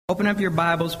Open up your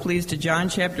Bibles, please, to John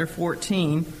chapter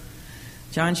 14.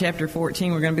 John chapter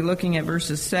 14, we're going to be looking at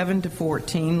verses 7 to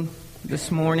 14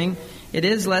 this morning. It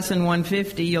is lesson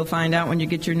 150. You'll find out when you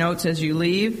get your notes as you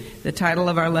leave. The title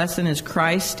of our lesson is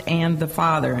Christ and the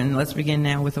Father. And let's begin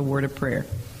now with a word of prayer.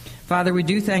 Father, we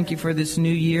do thank you for this new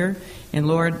year. And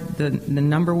Lord, the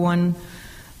number one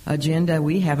agenda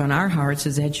we have on our hearts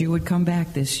is that you would come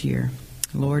back this year.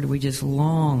 Lord, we just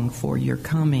long for your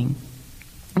coming.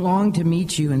 Long to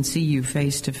meet you and see you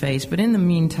face to face. But in the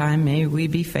meantime, may we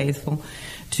be faithful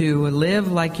to live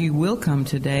like you will come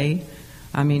today.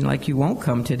 I mean, like you won't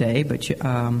come today, but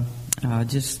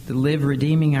just live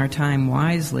redeeming our time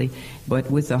wisely, but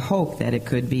with the hope that it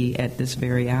could be at this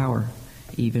very hour,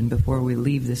 even before we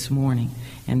leave this morning.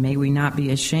 And may we not be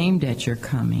ashamed at your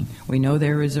coming. We know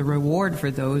there is a reward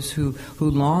for those who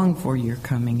long for your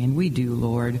coming, and we do,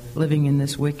 Lord. Living in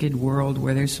this wicked world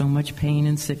where there's so much pain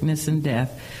and sickness and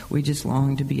death, we just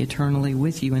long to be eternally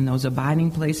with you in those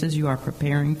abiding places you are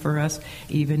preparing for us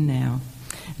even now.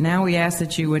 Now we ask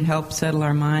that you would help settle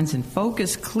our minds and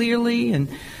focus clearly. And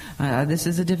this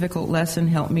is a difficult lesson.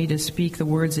 Help me to speak the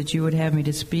words that you would have me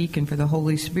to speak, and for the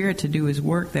Holy Spirit to do his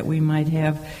work, that we might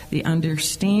have the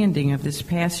understanding of this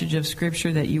passage of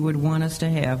Scripture that you would want us to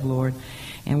have, Lord.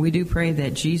 And we do pray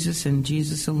that Jesus and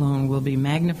Jesus alone will be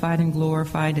magnified and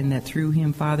glorified, and that through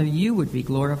him, Father, you would be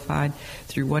glorified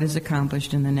through what is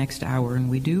accomplished in the next hour. And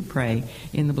we do pray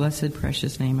in the blessed,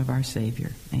 precious name of our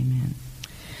Savior. Amen.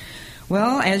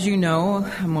 Well, as you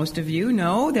know, most of you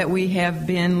know that we've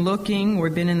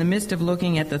been in the midst of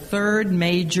looking at the third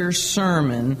major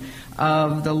sermon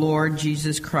of the Lord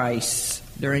Jesus Christ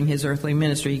during his earthly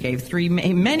ministry. He gave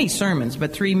many sermons,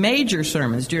 but three major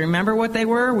sermons. Do you remember what they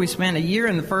were? We spent a year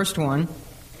in the first one,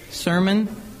 Sermon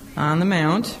on the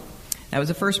Mount. That was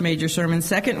the first major sermon.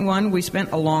 Second one we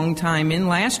spent a long time in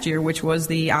last year, which was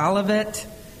the Olivet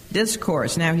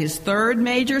Discourse. Now, his third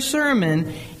major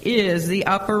sermon is the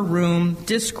Upper Room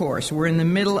Discourse. We're in the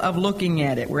middle of looking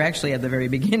at it. We're actually at the very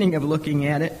beginning of looking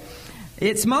at it.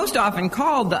 It's most often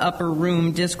called the Upper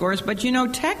Room Discourse, but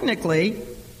technically,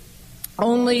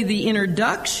 only the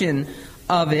introduction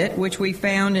of it, which we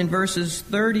found in verses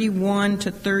 31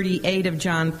 to 38 of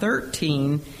John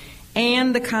 13,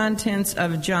 and the contents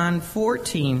of John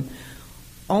 14,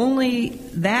 only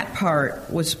that part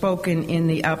was spoken in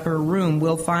the upper room.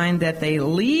 We'll find that they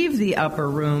leave the upper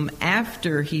room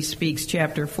after he speaks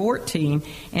chapter 14,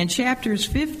 and chapters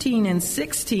 15 and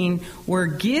 16 were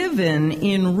given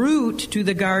en route to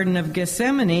the Garden of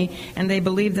Gethsemane, and they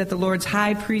believe that the Lord's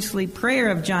high priestly prayer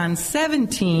of John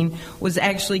 17 was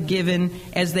actually given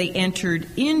as they entered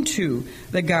into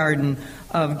the Garden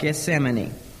of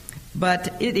Gethsemane.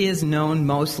 But it is known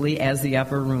mostly as the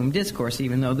Upper Room Discourse,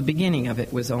 even though the beginning of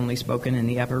it was only spoken in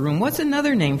the upper room. What's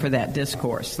another name for that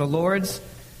discourse? The Lord's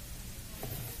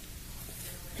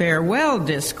Farewell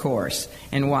Discourse.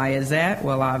 And why is that?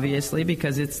 Well, obviously,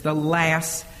 because it's the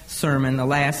last sermon, the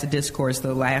last discourse,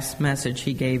 the last message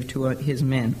he gave to his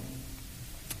men.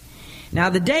 Now,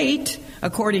 the date,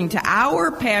 according to our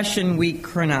Passion Week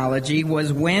chronology,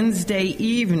 was Wednesday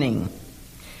evening.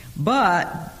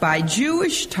 But by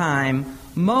Jewish time,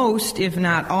 most, if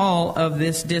not all, of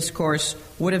this discourse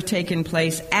would have taken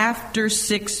place after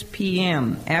 6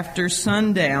 p.m., after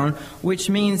sundown, which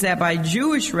means that by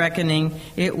Jewish reckoning,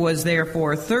 it was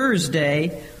therefore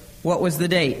Thursday. What was the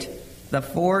date? The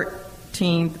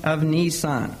 14th of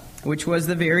Nisan, which was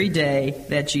the very day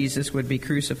that Jesus would be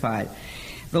crucified.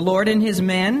 The Lord and his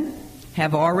men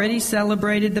have already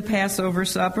celebrated the Passover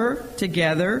supper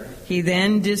together. He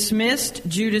then dismissed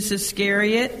Judas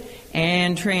Iscariot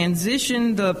and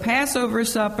transitioned the Passover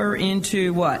supper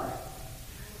into what?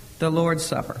 The Lord's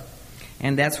Supper.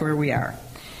 And that's where we are.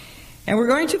 And we're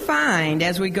going to find,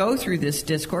 as we go through this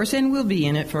discourse, and we'll be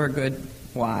in it for a good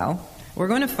while, we're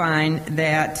going to find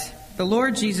that the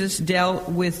Lord Jesus dealt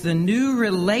with the new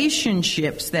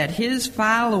relationships that his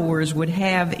followers would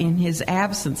have in his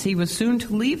absence. He was soon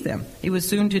to leave them. He was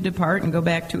soon to depart and go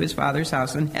back to his Father's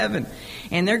house in heaven.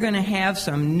 And they're going to have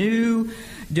some new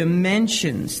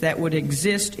dimensions that would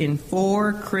exist in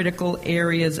four critical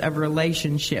areas of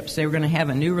relationships. They were going to have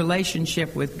a new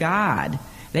relationship with God.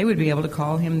 They would be able to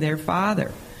call him their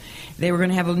Father. They were going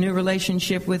to have a new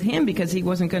relationship with him because he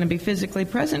wasn't going to be physically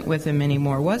present with them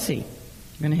anymore, was he?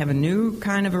 They're going to have a new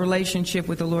kind of a relationship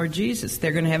with the Lord Jesus.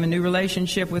 They're going to have a new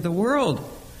relationship with the world.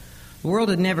 The world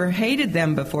had never hated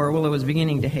them before. Well, it was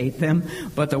beginning to hate them,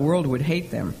 but the world would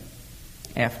hate them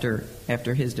after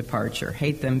his departure.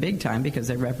 Hate them big time because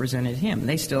they represented him.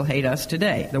 They still hate us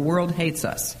today. The world hates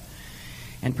us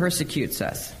and persecutes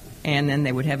us. And then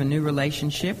they would have a new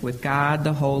relationship with God,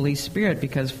 the Holy Spirit,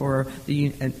 because for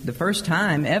the first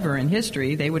time ever in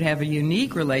history, they would have a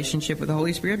unique relationship with the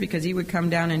Holy Spirit because He would come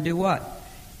down and do what?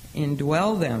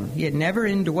 Indwell them. He had never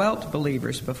indwelt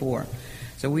believers before.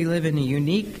 So we live in a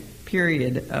unique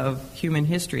period of human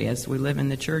history as we live in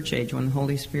the church age when the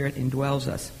Holy Spirit indwells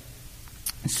us.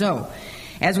 So,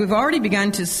 as we've already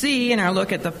begun to see in our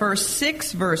look at the first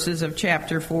 6 verses of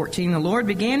chapter 14, the Lord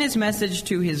began His message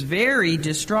to His very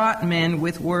distraught men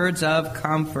with words of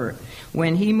comfort.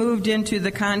 When He moved into the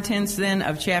contents then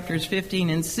of chapters 15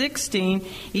 and 16,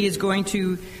 He is going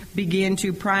to begin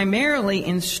to primarily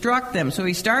instruct them. So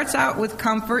He starts out with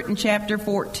comfort in chapter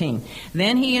 14.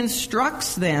 Then He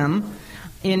instructs them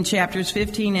in chapters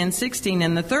 15 and 16.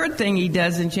 And the third thing He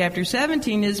does in chapter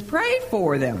 17 is pray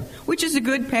for them, which is a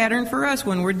good pattern for us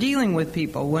when we're dealing with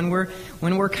people, when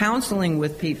we're counseling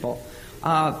with people.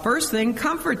 First thing,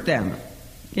 comfort them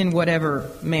in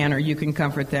whatever manner you can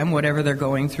comfort them, whatever they're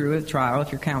going through a trial.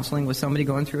 If you're counseling with somebody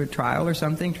going through a trial or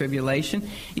something, tribulation,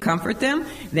 you comfort them.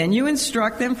 Then you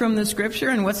instruct them from the Scripture.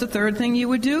 And what's the third thing you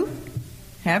would do?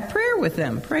 Have prayer with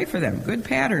them. Pray for them. Good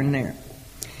pattern there.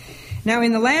 Now,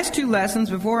 in the last 2 lessons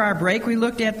before our break, we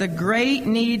looked at the great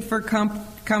need for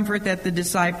comfort that the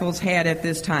disciples had at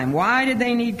this time. Why did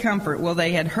they need comfort? Well,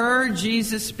 they had heard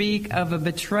Jesus speak of a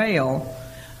betrayal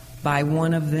by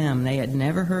one of them. They had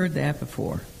never heard that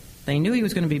before. They knew He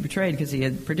was going to be betrayed because He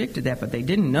had predicted that, but they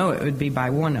didn't know it would be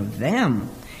by one of them.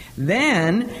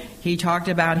 Then He talked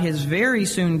about His very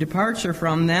soon departure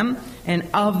from them and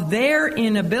of their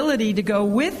inability to go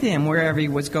with Him wherever He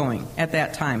was going at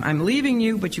that time. I'm leaving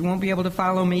you, but you won't be able to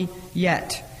follow me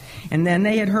yet. And then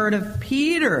they had heard of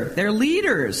Peter, their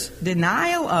leader's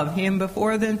denial of Him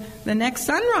before the next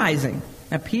sun rising.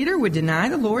 Now, Peter would deny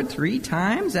the Lord 3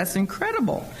 times? That's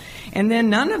incredible. And then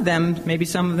none of them, maybe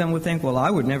some of them would think, well, I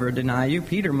would never deny you.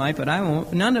 Peter might, but I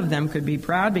won't. None of them could be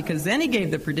proud because then He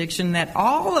gave the prediction that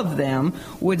all of them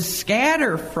would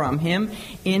scatter from Him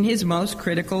in His most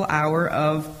critical hour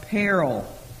of peril.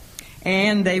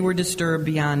 And they were disturbed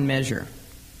beyond measure.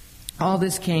 All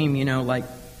this came, like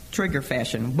trigger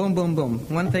fashion. Boom, boom, boom.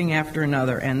 One thing after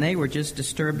another. And they were just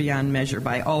disturbed beyond measure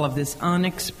by all of this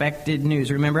unexpected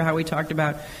news. Remember how we talked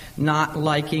about not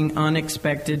liking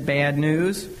unexpected bad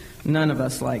news? None of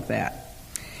us like that.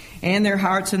 And their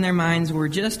hearts and their minds were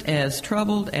just as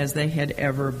troubled as they had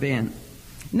ever been.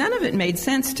 None of it made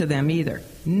sense to them either.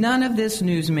 None of this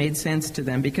news made sense to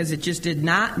them because it just did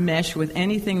not mesh with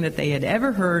anything that they had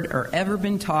ever heard or ever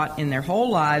been taught in their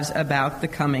whole lives about the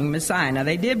coming Messiah. Now,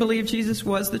 they did believe Jesus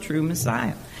was the true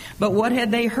Messiah. But what had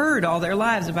they heard all their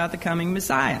lives about the coming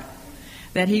Messiah?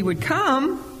 That He would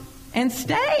come and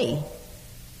stay.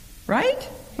 Right?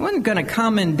 He wasn't going to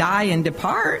come and die and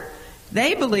depart.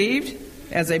 They believed,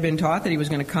 as they've been taught, that He was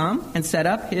going to come and set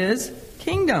up His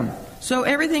kingdom. So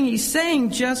everything He's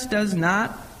saying just does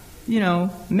not,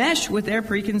 mesh with their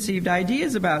preconceived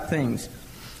ideas about things.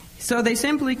 So they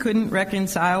simply couldn't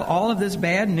reconcile all of this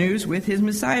bad news with His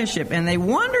messiahship. And they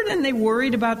wondered and they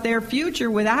worried about their future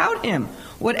without Him.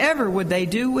 Whatever would they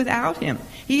do without Him?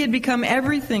 He had become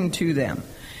everything to them.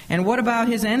 And what about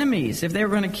His enemies? If they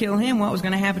were going to kill Him, what was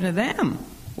going to happen to them?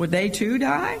 Would they too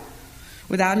die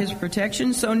without His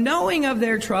protection? So knowing of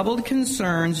their troubled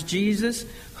concerns, Jesus,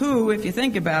 who, if you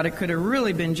think about it, could have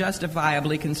really been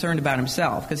justifiably concerned about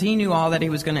Himself, because He knew all that He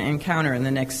was going to encounter in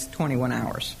the next 21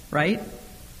 hours, right?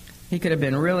 He could have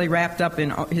been really wrapped up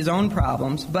in His own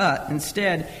problems, but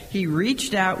instead He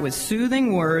reached out with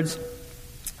soothing words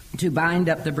to bind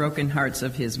up the broken hearts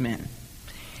of His men.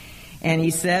 And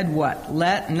He said what?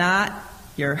 Let not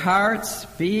your hearts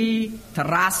be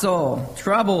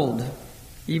troubled.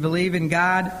 You believe in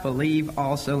God, believe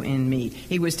also in me.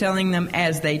 He was telling them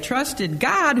as they trusted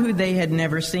God, who they had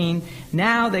never seen,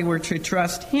 now they were to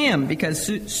trust Him, because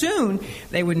soon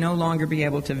they would no longer be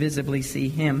able to visibly see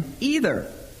Him either.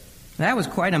 That was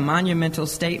quite a monumental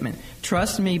statement.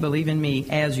 Trust me, believe in me,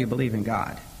 as you believe in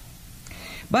God.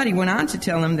 But He went on to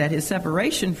tell them that His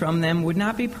separation from them would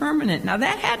not be permanent. Now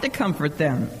that had to comfort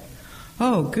them.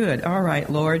 Oh, good. All right,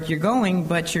 Lord, you're going,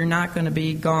 but you're not going to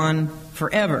be gone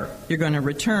forever. You're going to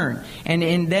return. And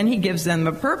then He gives them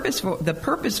the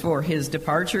purpose for His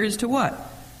departure is to what?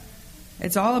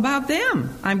 It's all about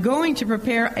them. I'm going to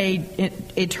prepare an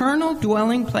eternal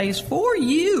dwelling place for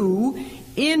you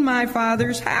in my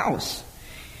Father's house.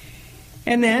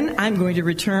 And then I'm going to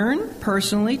return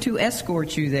personally to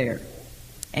escort you there.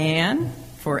 And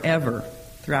forever,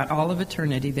 throughout all of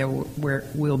eternity, there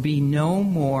will be no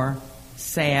more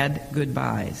sad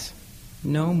goodbyes.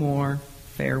 No more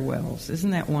farewells.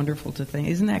 Isn't that wonderful to think?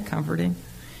 Isn't that comforting?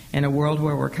 In a world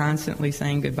where we're constantly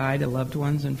saying goodbye to loved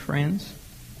ones and friends?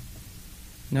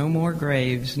 No more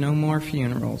graves, no more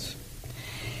funerals.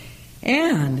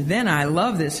 And then I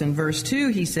love this in verse 2.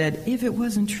 He said, if it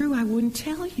wasn't true, I wouldn't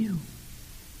tell you.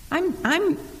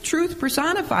 I'm truth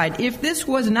personified. If this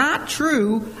was not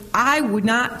true, I would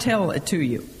not tell it to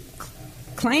you.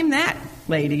 Claim that,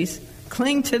 ladies.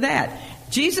 Cling to that.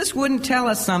 Jesus wouldn't tell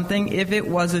us something if it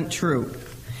wasn't true.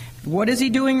 What is he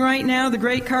doing right now, the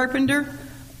great carpenter?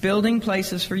 Building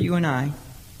places for you and I.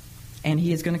 And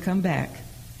he is going to come back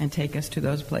and take us to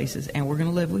those places. And we're going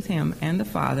to live with him and the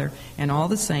Father and all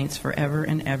the saints forever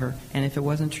and ever. And if it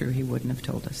wasn't true, he wouldn't have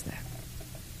told us that.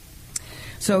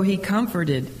 So he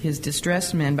comforted his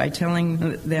distressed men by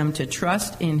telling them to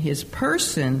trust in his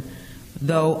person,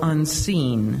 though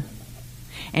unseen,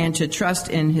 and to trust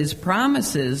in his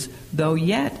promises, though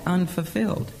yet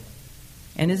unfulfilled.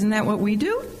 And isn't that what we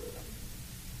do?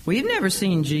 We've never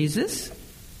seen Jesus,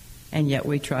 and yet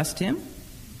we trust him.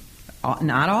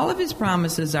 Not all of his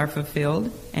promises are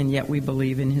fulfilled, and yet we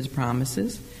believe in his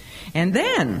promises. And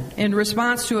then, in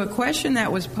response to a question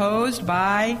that was posed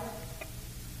by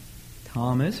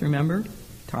Thomas, remember?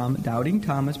 Doubting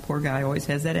Thomas, poor guy, always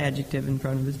has that adjective in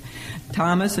front of his.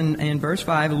 Thomas, in verse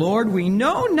 5, Lord, we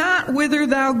know not whither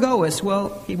thou goest.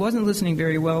 Well, he wasn't listening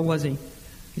very well, was he?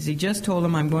 Because he just told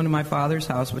him, I'm going to my Father's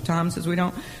house. But Tom says,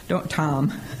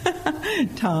 Tom,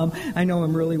 I know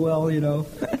him really well, you know.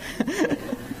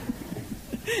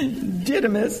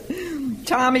 Didymus,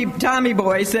 Tommy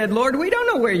boy said, Lord, we don't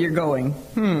know where you're going.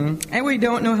 And we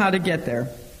don't know how to get there.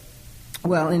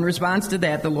 Well, in response to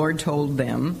that, the Lord told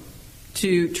them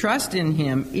to trust in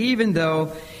him, even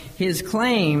though his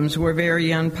claims were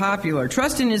very unpopular.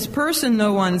 Trust in his person,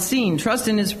 though unseen. Trust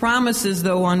in his promises,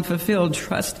 though unfulfilled.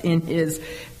 Trust in his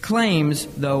claims,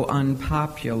 though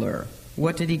unpopular.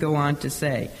 What did he go on to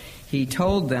say? He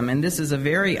told them, and this is a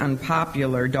very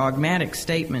unpopular, dogmatic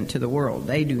statement to the world.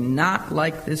 They do not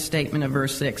like this statement of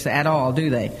verse 6 at all, do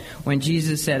they? When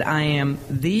Jesus said, I am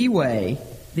the way,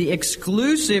 the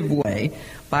exclusive way,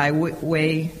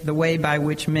 the way by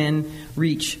which men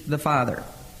reach the Father.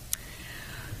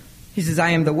 He says, I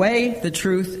am the way, the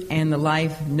truth, and the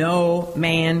life. No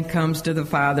man comes to the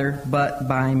Father but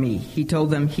by me. He told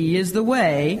them he is the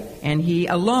way, and he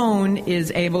alone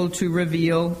is able to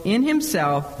reveal in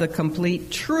himself the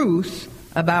complete truth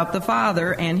about the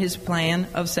Father and his plan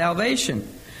of salvation.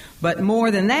 But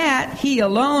more than that, he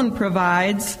alone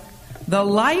provides the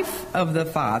life of the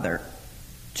Father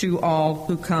to all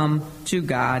who come to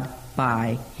God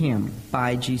by him,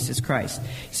 by Jesus Christ.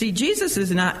 See, Jesus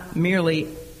is not merely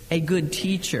a good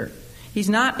teacher. He's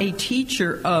not a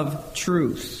teacher of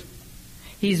truth.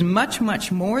 He's much,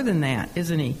 much more than that,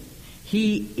 isn't he?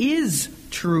 He is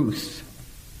truth.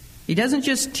 He doesn't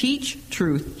just teach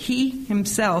truth. He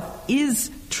himself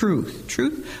is truth.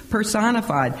 Truth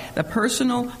personified, the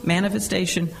personal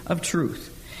manifestation of truth.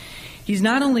 He's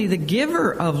not only the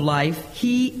giver of life,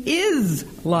 he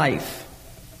is life.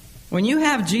 When you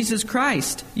have Jesus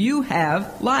Christ, you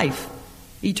have life,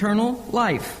 eternal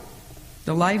life,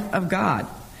 the life of God.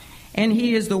 And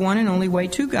he is the one and only way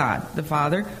to God, the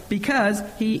Father, because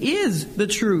he is the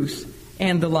truth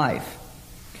and the life.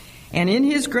 And in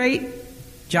his great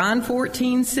John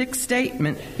 14:6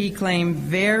 statement, he claimed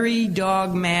very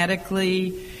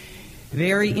dogmatically,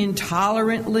 very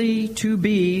intolerantly to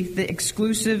be the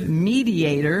exclusive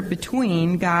mediator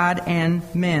between God and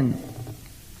men.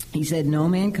 He said, no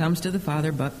man comes to the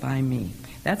Father but by me.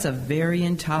 That's a very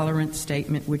intolerant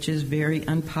statement, which is very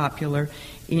unpopular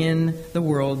in the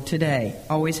world today.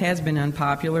 Always has been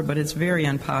unpopular, but it's very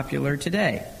unpopular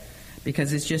today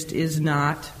because it just is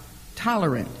not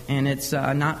tolerant and it's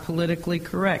not politically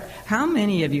correct. How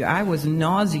many of you, I was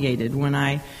nauseated when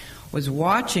I was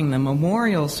watching the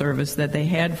memorial service that they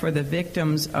had for the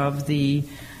victims of the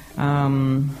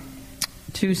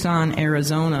Tucson,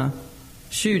 Arizona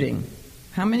shooting.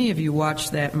 How many of you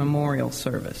watched that memorial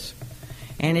service?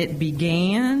 And it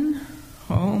began,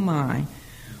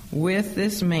 with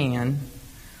this man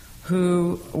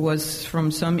who was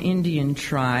from some Indian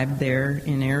tribe there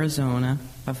in Arizona,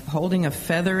 holding a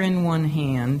feather in one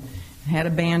hand, had a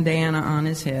bandana on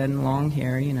his head and long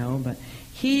hair, but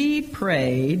he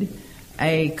prayed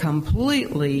a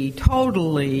completely,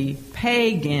 totally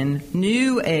pagan,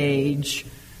 New Age,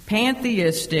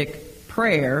 pantheistic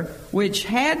prayer, which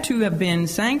had to have been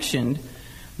sanctioned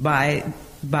by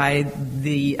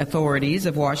the authorities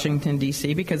of Washington,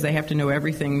 D.C., because they have to know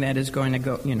everything that is going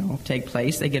to take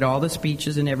place. They get all the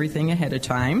speeches and everything ahead of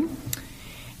time.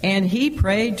 And he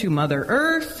prayed to Mother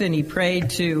Earth, and he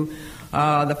prayed to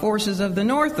the forces of the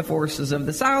North, the forces of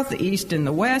the South, the East and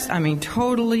the West. I mean,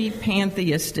 totally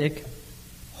pantheistic,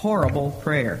 horrible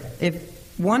prayer.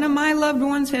 If one of my loved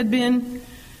ones had been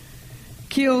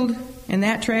killed in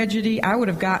that tragedy, I would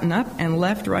have gotten up and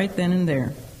left right then and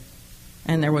there.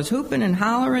 And there was hooping and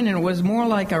hollering, and it was more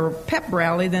like a pep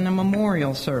rally than a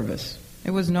memorial service.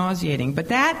 It was nauseating. But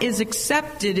that is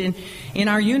accepted in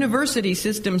our university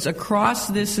systems across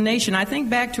this nation. I think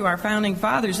back to our founding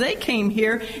fathers. They came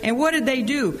here, and what did they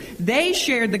do? They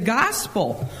shared the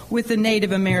gospel with the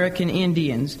Native American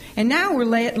Indians. And now we're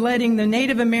letting the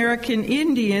Native American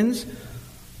Indians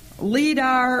lead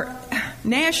our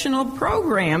national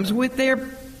programs with their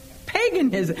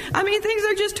paganism. I mean, things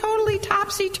are just totally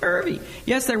topsy-turvy.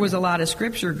 Yes, there was a lot of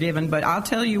scripture given, but I'll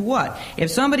tell you what,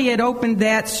 if somebody had opened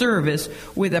that service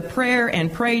with a prayer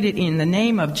and prayed it in the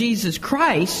name of Jesus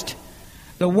Christ,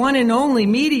 the one and only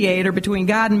mediator between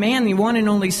God and man, the one and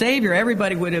only Savior,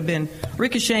 everybody would have been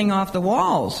ricocheting off the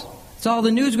walls. That's all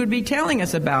the news would be telling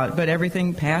us about. But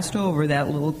everything passed over that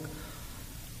little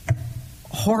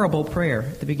horrible prayer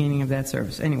at the beginning of that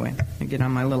service. Anyway, I get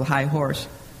on my little high horse.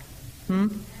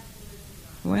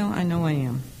 Well, I know I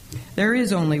am. There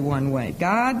is only one way.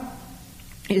 God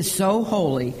is so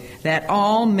holy that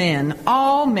all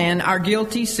men are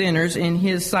guilty sinners in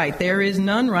His sight. There is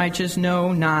none righteous,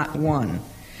 no, not one.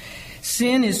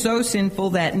 Sin is so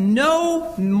sinful that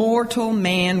no mortal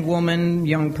man, woman,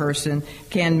 young person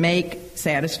can make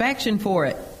satisfaction for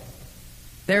it.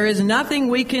 There is nothing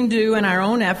we can do in our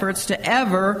own efforts to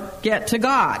ever get to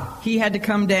God. He had to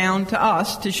come down to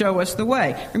us to show us the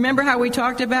way. Remember how we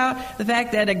talked about the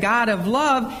fact that a God of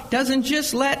love doesn't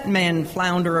just let men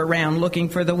flounder around looking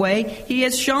for the way. He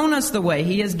has shown us the way.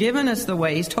 He has given us the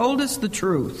way. He's told us the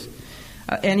truth.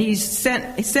 And He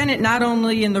sent it not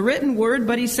only in the written word,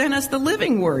 but He sent us the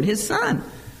living word, His Son,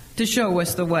 to show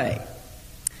us the way.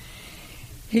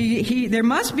 There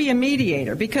must be a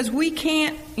mediator, because we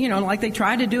can't, like they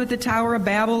tried to do at the Tower of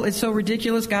Babel. It's so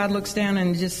ridiculous. God looks down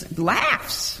and just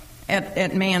laughs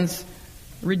at man's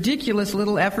ridiculous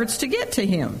little efforts to get to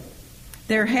Him.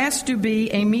 There has to be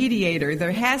a mediator.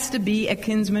 There has to be a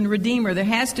kinsman redeemer. There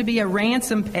has to be a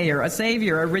ransom payer, a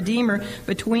savior, a redeemer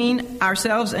between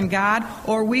ourselves and God,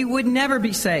 or we would never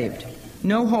be saved.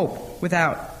 No hope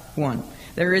without one.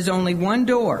 There is only one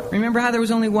door. Remember how there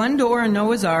was only one door in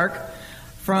Noah's Ark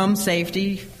from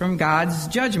safety from God's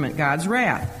judgment, God's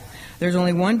wrath. There's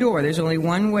only one door. There's only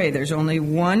one way. There's only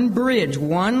one bridge,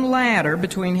 one ladder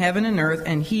between heaven and earth,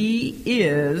 and He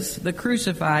is the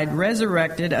crucified,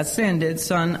 resurrected, ascended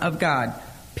Son of God.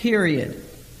 Period.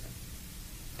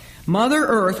 Mother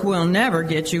Earth will never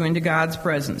get you into God's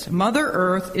presence. Mother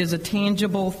Earth is a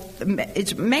tangible.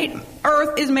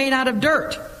 Earth is made out of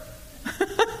dirt,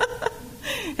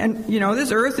 and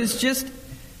this earth is just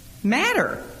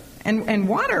matter and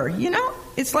water.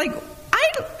 It's like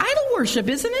idol worship,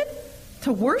 isn't it?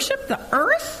 To worship the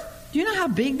earth? Do you know how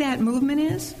big that movement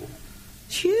is?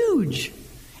 It's huge.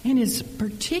 And is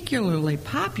particularly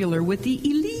popular with the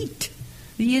elite,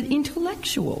 the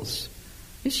intellectuals.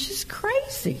 It's just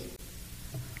crazy.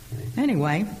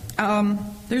 Anyway,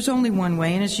 there's only one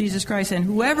way, and it's Jesus Christ. And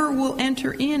whoever will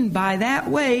enter in by that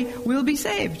way will be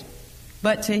saved.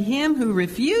 But to him who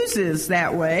refuses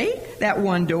that way, that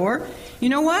one door, you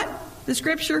know what? The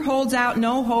Scripture holds out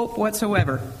no hope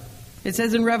whatsoever. It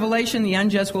says in Revelation, the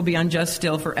unjust will be unjust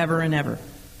still forever and ever.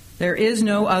 There is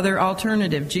no other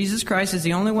alternative. Jesus Christ is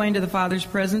the only way into the Father's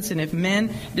presence, and if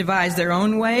men devise their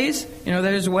own ways,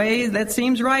 there's a way that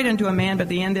seems right unto a man, but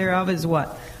the end thereof is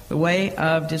what? The way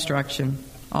of destruction.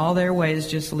 All their ways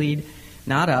just lead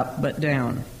not up, but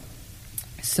down.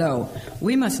 So,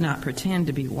 we must not pretend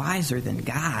to be wiser than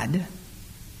God,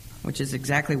 which is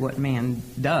exactly what man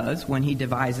does when he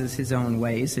devises his own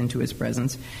ways into his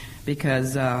presence,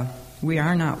 because we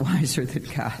are not wiser than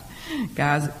God.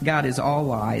 God is all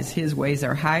wise. His ways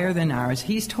are higher than ours.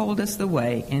 He's told us the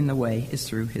way, and the way is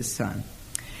through His Son.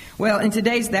 Well,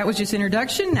 that was just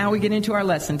introduction. Now we get into our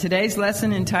lesson. Today's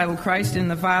lesson, entitled Christ in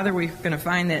the Father, we're going to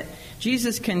find that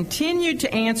Jesus continued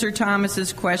to answer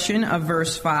Thomas's question of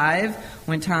verse 5,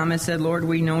 when Thomas said, Lord,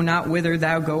 we know not whither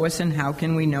thou goest, and how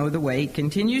can we know the way? He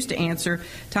continues to answer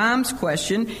Tom's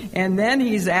question, and then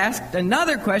he's asked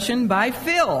another question by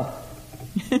Philip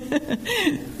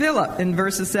in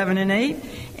verses 7 and 8.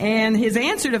 And his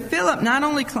answer to Philip not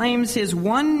only claims his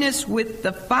oneness with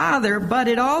the Father, but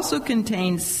it also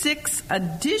contains 6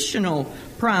 additional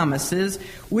promises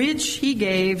which he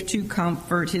gave to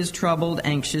comfort his troubled,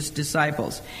 anxious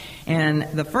disciples. And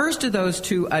the first of those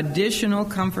 2 additional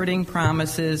comforting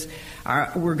promises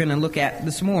we're going to look at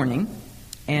this morning.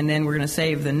 And then we're going to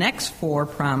save the next 4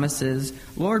 promises,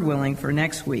 Lord willing, for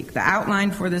next week. The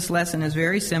outline for this lesson is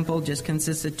very simple, just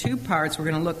consists of 2 parts. We're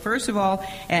going to look, first of all,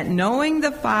 at knowing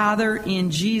the Father in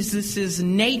Jesus'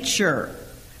 nature.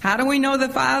 How do we know the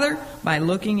Father? By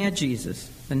looking at Jesus,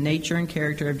 the nature and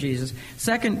character of Jesus.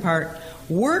 Second part,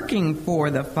 working for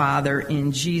the Father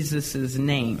in Jesus'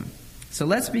 name. So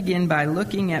let's begin by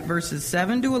looking at verses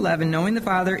 7 to 11, knowing the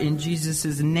Father in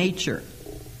Jesus' nature.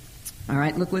 All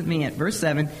right, look with me at verse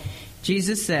 7.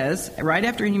 Jesus says, right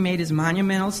after he made his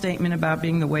monumental statement about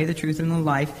being the way, the truth, and the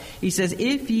life, he says,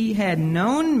 "If ye had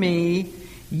known me,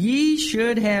 ye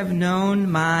should have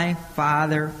known my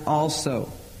Father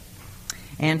also.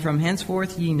 And from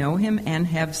henceforth ye know him and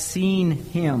have seen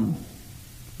him."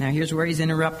 Now here's where he's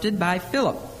interrupted by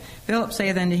Philip. Philip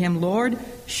saith unto him, "Lord,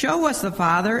 show us the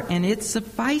Father, and it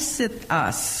sufficeth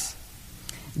us."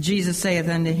 Jesus saith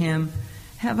unto him,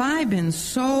 "Have I been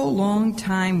so long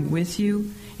time with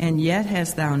you, and yet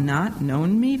hast thou not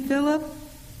known me, Philip?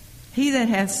 He that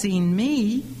hath seen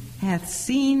me hath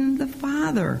seen the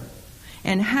Father.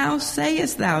 And how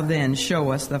sayest thou then,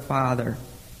 show us the Father?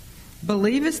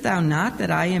 Believest thou not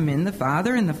that I am in the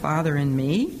Father, and the Father in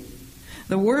me?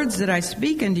 The words that I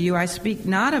speak unto you, I speak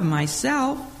not of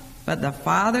myself, but the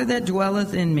Father that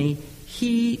dwelleth in me,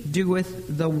 he doeth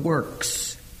the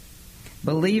works.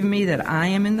 Believe me that I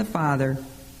am in the Father,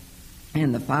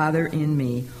 and the Father in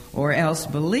me, or else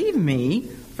believe me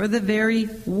for the very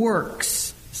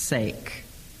works' sake."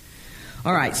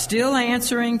 All right, still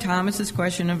answering Thomas's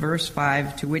question of verse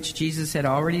 5, to which Jesus had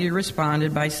already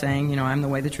responded by saying, I'm the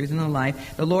way, the truth, and the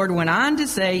life. The Lord went on to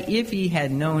say, "If ye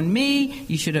had known me,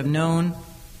 ye should have known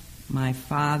my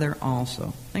Father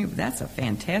also." I think that's a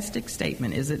fantastic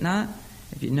statement, is it not?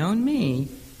 If you'd known me,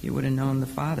 you would have known the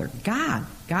Father. God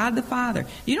the Father.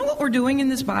 You know what we're doing in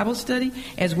this Bible study?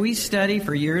 As we study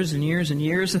for years and years and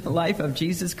years of the life of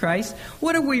Jesus Christ,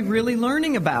 what are we really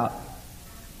learning about?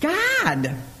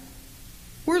 God.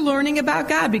 We're learning about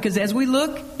God, because as we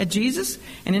look at Jesus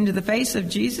and into the face of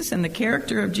Jesus and the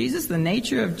character of Jesus, the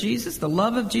nature of Jesus, the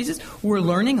love of Jesus, we're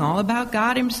learning all about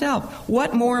God himself.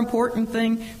 What more important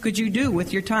thing could you do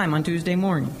with your time on Tuesday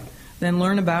morning than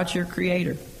learn about your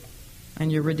Creator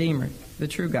and your Redeemer, the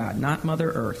true God, not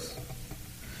Mother Earth?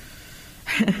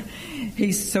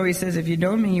 So he says, "If you'd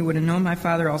known me, you would have known my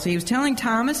Father also." He was telling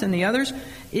Thomas and the others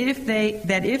if they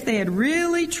had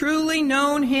really, truly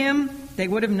known him, they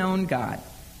would have known God.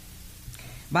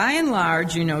 By and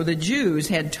large, the Jews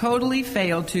had totally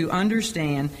failed to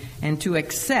understand and to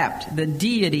accept the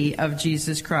deity of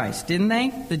Jesus Christ, didn't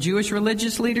they? The Jewish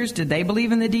religious leaders, did they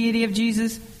believe in the deity of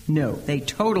Jesus? No, they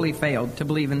totally failed to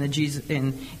believe in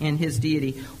in his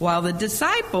deity, while the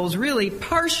disciples really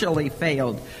partially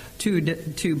failed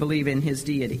to believe in his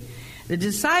deity. The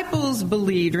disciples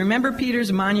believed. Remember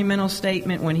Peter's monumental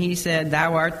statement when he said,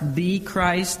 "Thou art the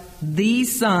Christ, the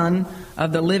Son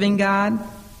of the living God"?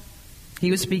 He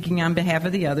was speaking on behalf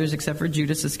of the others, except for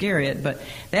Judas Iscariot. But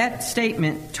that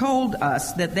statement told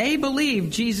us that they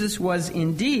believed Jesus was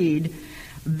indeed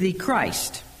the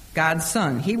Christ, God's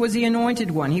Son. He was the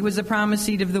anointed one. He was the promised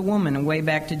seed of the woman, way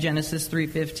back to Genesis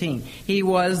 3:15. He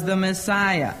was the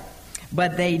Messiah.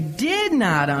 But they did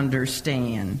not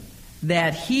understand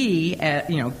that he,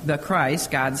 the Christ,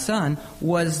 God's Son,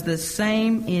 was the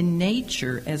same in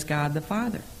nature as God the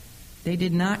Father. They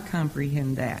did not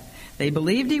comprehend that. They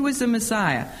believed he was the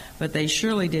Messiah, but they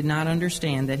surely did not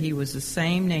understand that he was the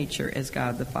same nature as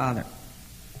God the Father.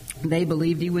 They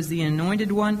believed he was the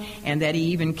anointed one and that he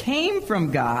even came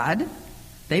from God.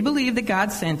 They believed that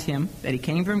God sent him, that he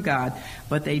came from God,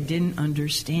 but they didn't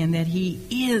understand that he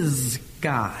is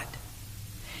God.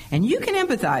 And you can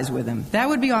empathize with him. That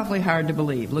would be awfully hard to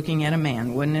believe, looking at a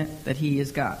man, wouldn't it, that he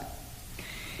is God.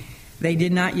 They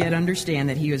did not yet understand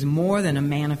that he was more than a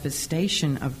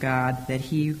manifestation of God, that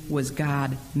he was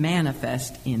God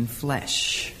manifest in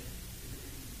flesh.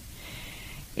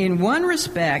 In one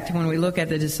respect, when we look at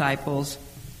the disciples,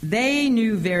 they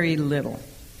knew very little.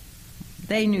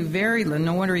 They knew very little.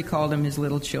 No wonder he called them his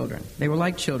little children. They were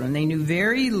like children. They knew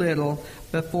very little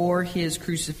before his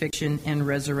crucifixion and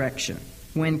resurrection,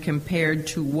 when compared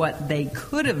to what they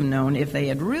could have known if they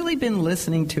had really been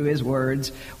listening to his words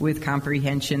with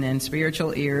comprehension and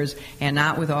spiritual ears, and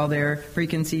not with all their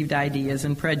preconceived ideas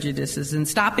and prejudices and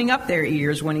stopping up their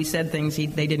ears when he said things they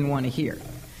didn't want to hear.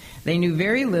 They knew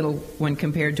very little when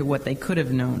compared to what they could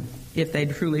have known if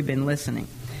they'd truly been listening.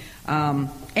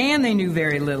 And they knew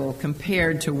very little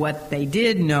compared to what they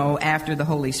did know after the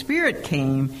Holy Spirit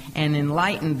came and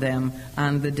enlightened them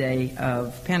on the day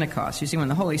of Pentecost. You see, when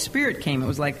the Holy Spirit came, it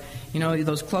was like,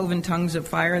 those cloven tongues of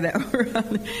fire that were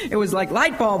on, it was like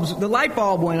light bulbs. The light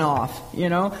bulb went off,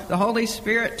 The Holy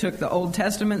Spirit took the Old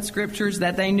Testament scriptures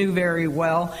that they knew very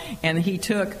well, and he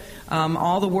took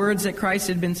all the words that Christ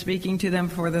had been speaking to them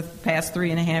for the past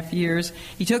 3.5 years.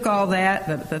 He took all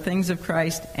that, the things of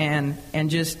Christ, and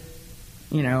just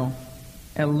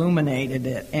illuminated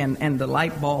it, and the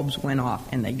light bulbs went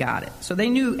off, and they got it. So they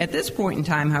knew at this point in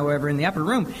time, however, in the upper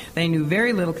room, they knew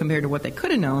very little compared to what they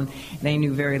could have known. They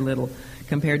knew very little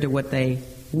compared to what they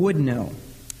would know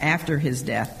after his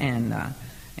death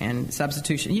and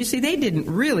substitution. You see, they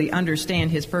didn't really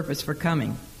understand his purpose for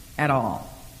coming at all.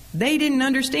 They didn't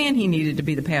understand he needed to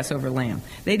be the Passover lamb.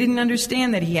 They didn't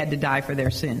understand that he had to die for their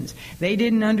sins. They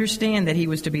didn't understand that he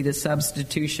was to be the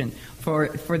substitution for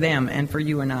them and for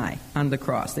you and I on the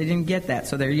cross. They didn't get that.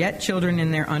 So they're yet children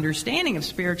in their understanding of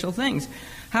spiritual things.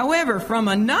 However, from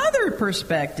another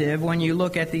perspective, when you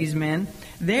look at these men,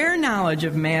 their knowledge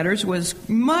of matters was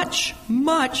much,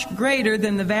 much greater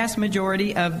than the vast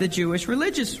majority of the Jewish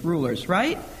religious rulers,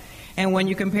 right? And when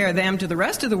you compare them to the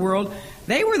rest of the world,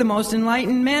 they were the most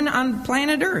enlightened men on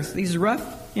planet Earth. These rough,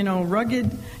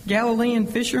 rugged Galilean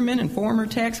fishermen and former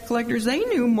tax collectors, they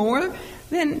knew more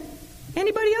than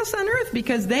anybody else on earth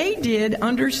because they did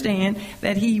understand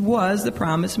that he was the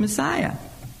promised Messiah.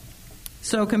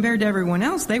 So compared to everyone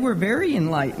else, they were very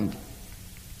enlightened.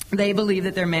 They believed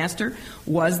that their master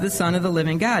was the Son of the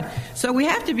living God. So we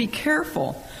have to be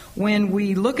careful when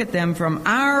we look at them from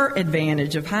our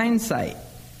advantage of hindsight.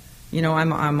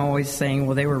 I'm always saying,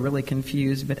 well, they were really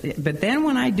confused. But then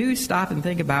when I do stop and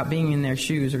think about being in their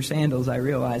shoes or sandals, I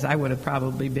realize I would have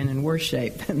probably been in worse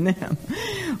shape than them.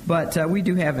 But we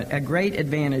do have a great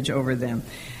advantage over them.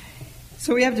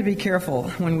 So we have to be careful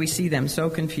when we see them so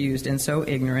confused and so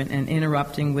ignorant and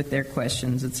interrupting with their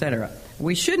questions, etc.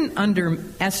 We shouldn't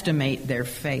underestimate their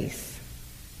faith.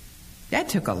 That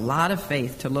took a lot of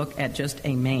faith to look at just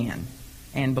a man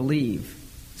and believe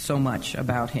so much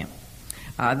about him.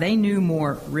 They knew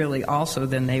more, really, also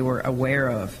than they were aware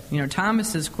of.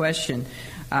 Thomas's question,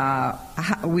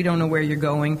 we don't know where you're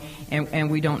going,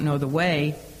 and we don't know the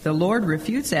way. The Lord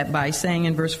refutes that by saying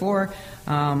in verse 4,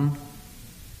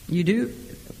 you do,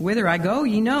 whither I go,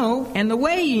 ye know, and the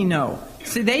way ye know.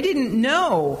 See, they didn't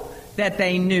know that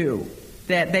they knew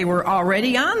that they were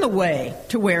already on the way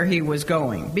to where he was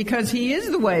going, because he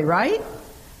is the way, right?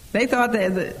 They thought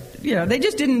that, they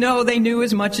just didn't know they knew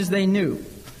as much as they knew.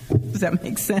 Does that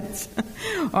make sense?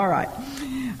 All right.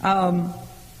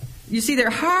 You see, their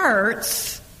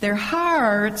hearts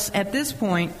at this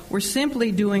point were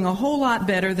simply doing a whole lot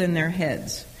better than their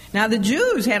heads. Now, the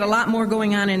Jews had a lot more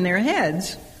going on in their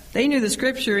heads. They knew the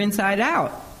Scripture inside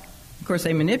out. Of course,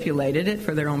 they manipulated it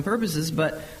for their own purposes,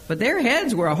 but their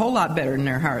heads were a whole lot better than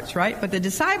their hearts, right? But the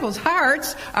disciples'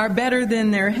 hearts are better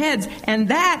than their heads, and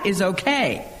that is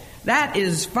okay. That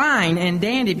is fine and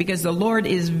dandy because the Lord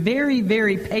is very,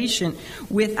 very patient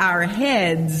with our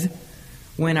heads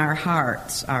when our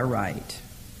hearts are right.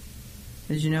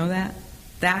 Did you know that?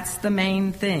 That's the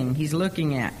main thing He's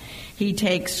looking at. He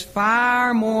takes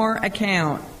far more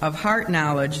account of heart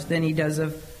knowledge than He does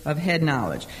of head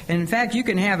knowledge. And in fact, you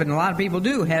can have, and a lot of people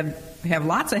do, have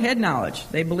lots of head knowledge.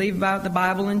 They believe about the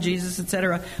Bible and Jesus,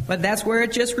 etc. But that's where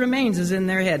it just remains, is in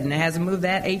their head. And it hasn't moved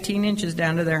that 18 inches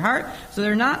down to their heart. So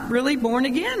they're not really born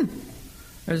again.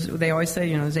 They always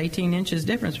say, there's 18 inches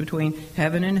difference between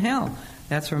heaven and hell.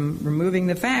 That's from removing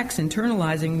the facts,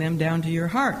 internalizing them down to your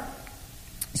heart.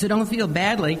 So don't feel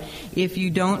badly if you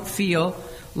don't feel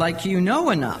like you know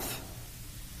enough.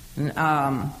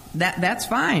 That's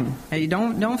fine. You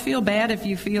don't feel bad if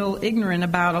you feel ignorant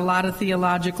about a lot of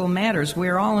theological matters.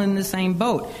 We're all in the same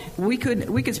boat. We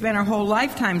could spend our whole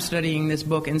lifetime studying this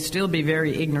book and still be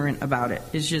very ignorant about it.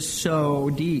 It's just so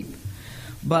deep.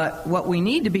 But what we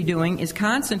need to be doing is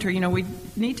concentrate. We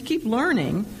need to keep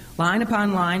learning, line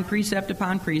upon line, precept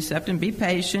upon precept, and be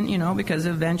patient, because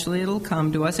eventually it'll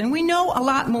come to us. And we know a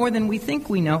lot more than we think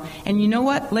we know. And you know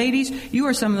what, ladies? You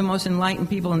are some of the most enlightened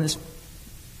people in this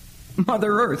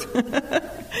Mother Earth.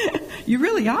 You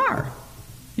really are.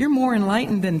 You're more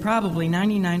enlightened than probably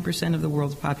 99% of the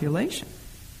world's population.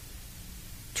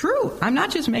 True. I'm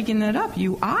not just making that up.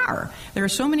 You are. There are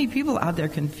so many people out there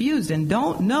confused and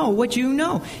don't know what you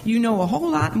know. You know a whole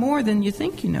lot more than you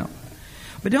think you know.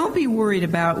 But don't be worried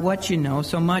about what you know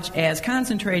so much as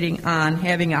concentrating on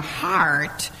having a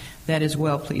heart that is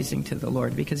well-pleasing to the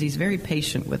Lord, because He's very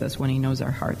patient with us when He knows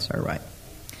our hearts are right.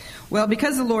 Well,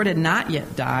 because the Lord had not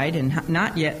yet died and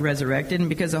not yet resurrected, and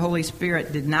because the Holy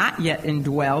Spirit did not yet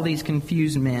indwell these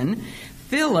confused men,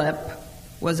 Philip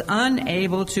was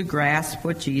unable to grasp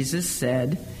what Jesus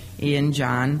said in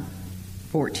John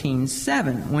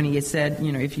 14:7, when He had said,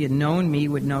 if you had known me,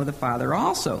 you would know the Father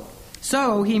also.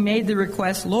 So he made the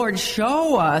request, Lord,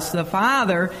 show us the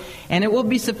Father, and it will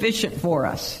be sufficient for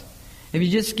us. If you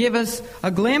just give us a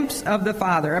glimpse of the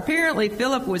Father. Apparently,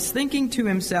 Philip was thinking to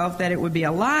himself that it would be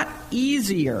a lot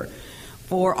easier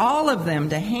for all of them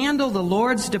to handle the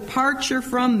Lord's departure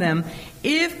from them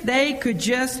if they could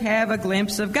just have a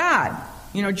glimpse of God.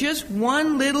 You know, just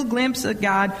one little glimpse of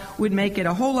God would make it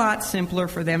a whole lot simpler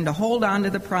for them to hold on to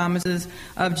the promises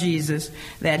of Jesus,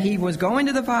 that he was going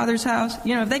to the Father's house.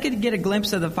 You know, if they could get a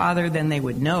glimpse of the Father, then they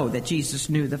would know that Jesus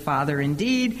knew the Father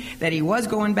indeed, that he was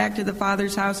going back to the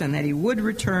Father's house, and that he would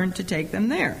return to take them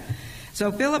there. So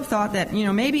Philip thought that, you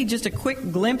know, maybe just a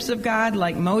quick glimpse of God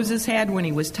like Moses had when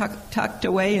he was tucked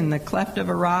away in the cleft of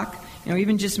a rock, you know,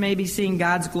 even just maybe seeing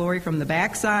God's glory from the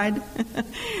backside,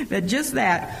 that just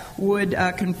that would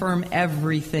confirm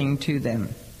everything to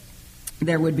them.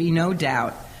 There would be no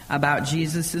doubt about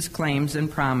Jesus' claims and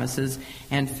promises,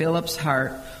 and Philip's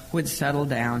heart would settle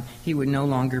down. He would no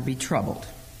longer be troubled.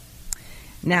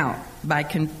 Now, by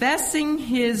confessing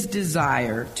his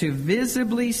desire to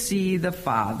visibly see the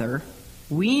Father,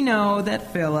 we know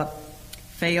that Philip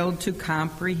failed to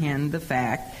comprehend the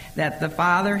fact that the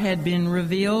Father had been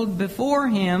revealed before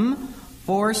him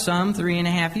for some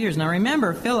 3.5 years. Now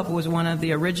remember, Philip was one of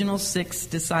the original 6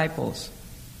 disciples.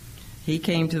 He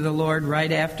came to the Lord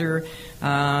right after,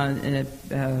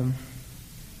 who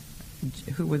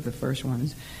were the first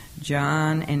ones?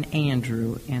 John and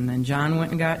Andrew, and then John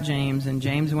went and got James, and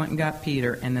James went and got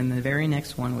Peter, and then the very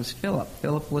next one was Philip.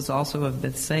 Philip was also of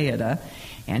Bethsaida,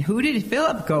 and who did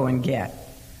Philip go and get?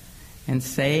 And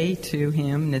say to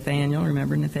him, Nathanael,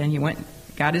 remember Nathanael? He went,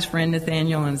 got his friend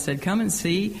Nathanael and said, "Come and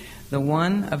see the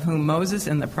one of whom Moses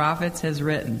and the prophets has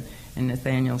written." And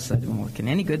Nathanael said, "Well, can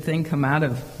any good thing come out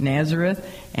of Nazareth?"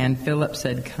 And Philip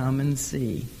said, "Come and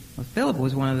see." Well, Philip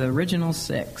was one of the original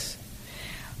 6.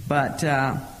 But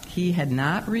he had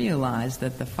not realized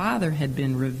that the Father had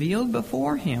been revealed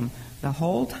before him the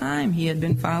whole time he had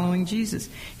been following Jesus.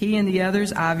 He and the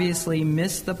others obviously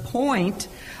missed the point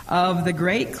of the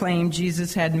great claim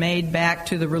Jesus had made back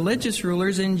to the religious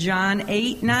rulers in John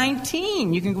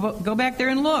 8:19. You can go back there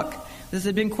and look. This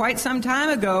had been quite some time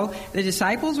ago. The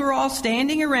disciples were all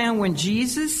standing around when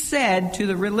Jesus said to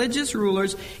the religious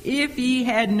rulers, "If ye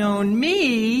had known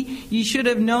me, ye should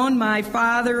have known my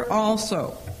Father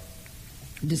also."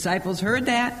 The disciples heard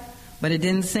that, but it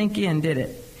didn't sink in, did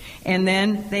it? And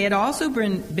then they had also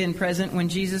been present when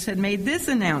Jesus had made this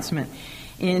announcement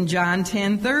in John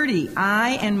 10:30,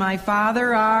 "I and my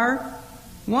Father are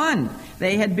one."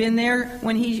 They had been there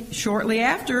when he, shortly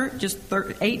after, just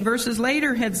 8 verses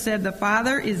later, had said, "The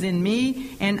Father is in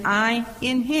me and I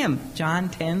in him." John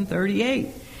 10:38.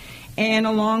 And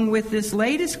along with this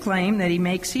latest claim that he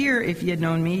makes here, "If ye had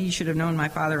known me, ye should have known my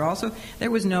Father also,"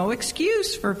 there was no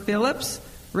excuse for Philip's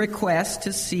request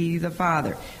to see the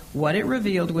Father. What it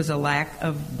revealed was a lack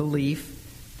of belief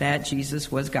that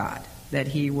Jesus was God, that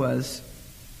he was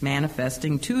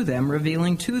manifesting to them,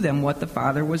 revealing to them what the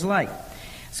Father was like.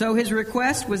 So his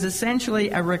request was essentially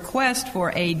a request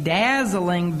for a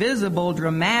dazzling, visible,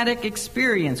 dramatic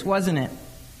experience, wasn't it?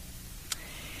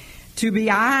 To be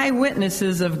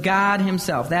eyewitnesses of God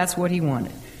himself. That's what he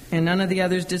wanted. And none of the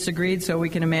others disagreed, so we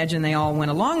can imagine they all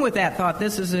went along with that, thought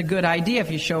this is a good idea. If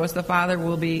you show us the Father,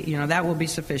 that will be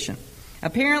sufficient.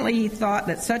 Apparently he thought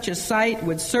that such a sight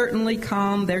would certainly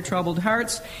calm their troubled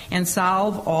hearts and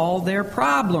solve all their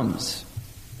problems,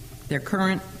 their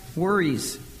current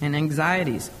worries and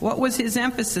anxieties. What was his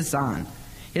emphasis on?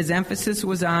 His emphasis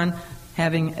was on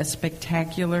having a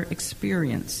spectacular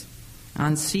experience,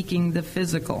 on seeking the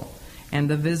physical and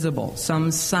the visible,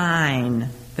 some sign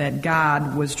that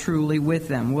God was truly with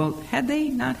them. Well, had they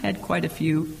not had quite a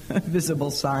few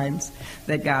visible signs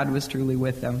that God was truly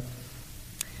with them?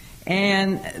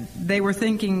 And they were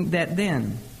thinking that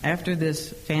then, after this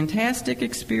fantastic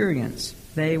experience,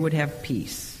 they would have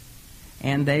peace,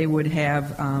 and they would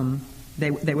have,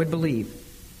 they would believe.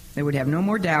 They would have no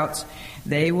more doubts.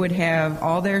 They would have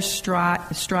all their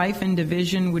strife and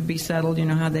division would be settled. You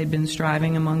know how they'd been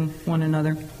striving among one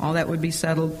another. All that would be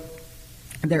settled.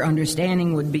 Their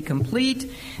understanding would be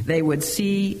complete. They would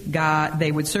see God.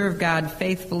 They would serve God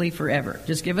faithfully forever.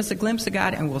 Just give us a glimpse of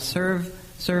God, and we'll serve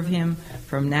him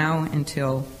from now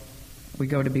until we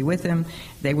go to be with him.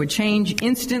 They would change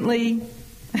instantly,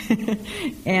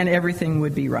 and everything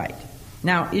would be right.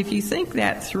 Now, if you think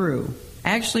that through,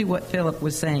 actually what Philip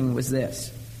was saying was this.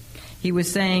 He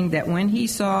was saying that when he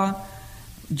saw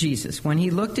Jesus, when he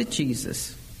looked at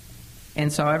Jesus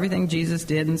and saw everything Jesus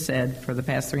did and said for the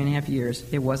past 3.5 years,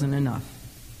 it wasn't enough.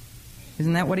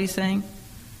 Isn't that what he's saying?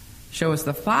 Show us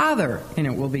the Father, and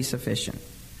it will be sufficient.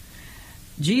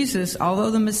 Jesus,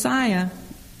 although the Messiah,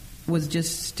 was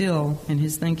just still, in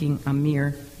his thinking, a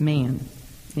mere man.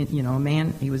 A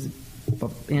man, he was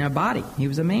in a body. He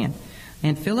was a man.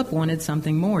 And Philip wanted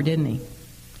something more, didn't he?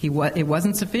 It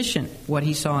wasn't sufficient, what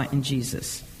he saw in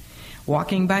Jesus.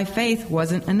 Walking by faith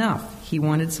wasn't enough. He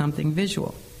wanted something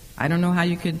visual. I don't know how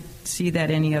you could see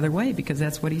that any other way, because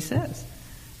that's what he says.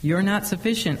 You're not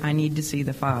sufficient. I need to see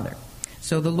the Father.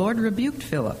 So the Lord rebuked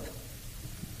Philip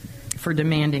for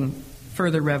demanding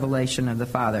further revelation of the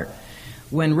Father,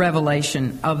 when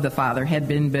revelation of the Father had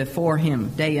been before him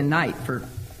day and night for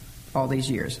all these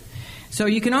years. So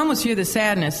you can almost hear the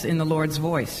sadness in the Lord's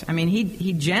voice. I mean,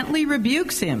 he gently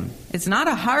rebukes him. It's not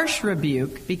a harsh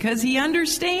rebuke, because he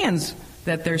understands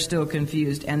that they're still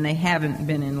confused and they haven't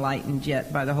been enlightened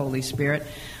yet by the Holy Spirit.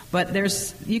 But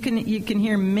you can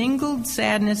hear mingled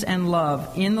sadness and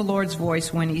love in the Lord's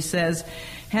voice when he says,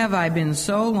 "Have I been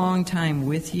so long time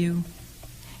with you,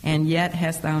 and yet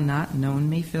hast thou not known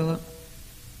me, Philip?"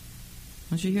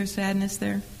 Don't you hear sadness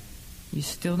there? You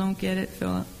still don't get it,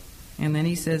 Philip? And then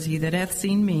he says, "He that hath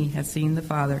seen me hath seen the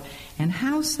Father. And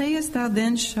how sayest thou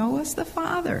then, show us the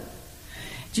Father?"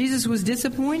 Jesus was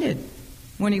disappointed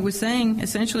when he was saying,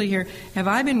 essentially here, have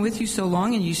I been with you so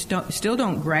long and you still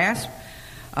don't grasp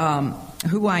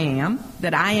who I am?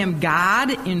 That I am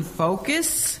God in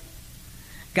focus?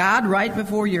 God right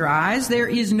before your eyes? There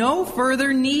is no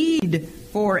further need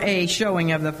for a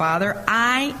showing of the Father.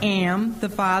 I am the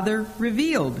Father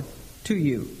revealed to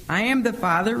you. I am the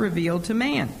Father revealed to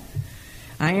man.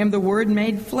 I am the Word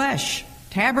made flesh,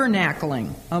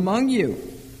 tabernacling among you.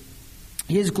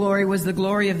 His glory was the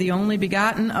glory of the only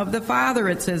begotten of the Father,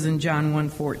 it says in John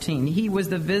 1:14. He was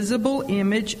the visible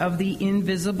image of the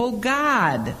invisible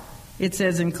God, it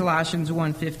says in Colossians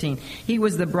 1:15. He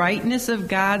was the brightness of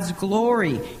God's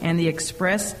glory and the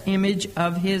express image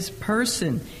of His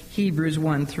person, Hebrews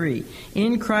 1:3.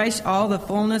 In Christ all the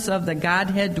fullness of the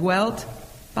Godhead dwelt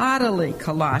bodily,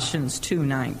 Colossians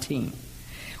 2:19.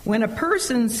 When a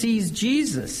person sees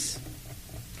Jesus,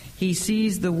 he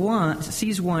sees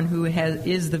one who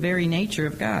is the very nature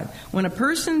of God. When a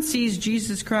person sees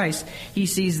Jesus Christ, he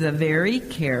sees the very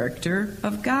character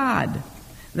of God,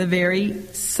 the very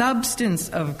substance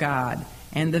of God,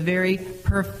 and the very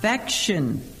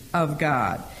perfection of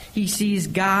God. He sees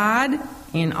God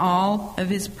in all of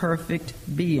His perfect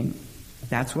being.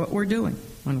 That's what we're doing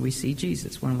when we see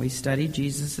Jesus. When we study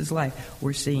Jesus' life,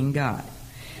 we're seeing God.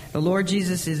 The Lord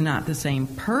Jesus is not the same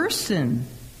person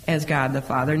as God the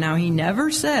Father. Now, He never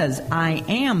says, I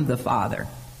am the Father.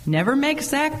 Never makes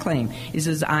that claim. He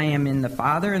says, I am in the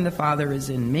Father and the Father is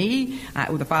in me.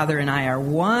 The Father and I are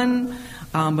one.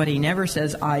 But He never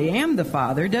says, I am the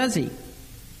Father, does He?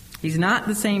 He's not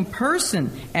the same person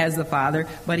as the Father,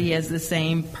 but He has the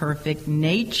same perfect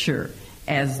nature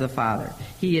as the Father.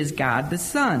 He is God the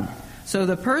Son. So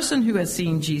the person who has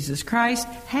seen Jesus Christ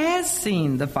has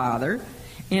seen the Father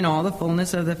in all the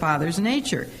fullness of the Father's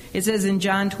nature. It says in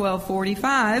John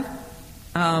 12:45,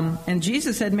 and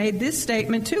Jesus had made this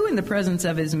statement too in the presence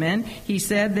of His men. He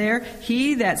said there,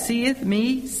 He that seeth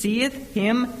me seeth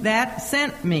Him that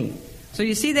sent me. So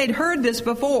you see, they'd heard this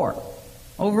before,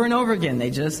 over and over again.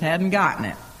 They just hadn't gotten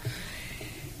it.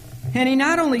 And He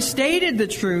not only stated the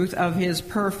truth of His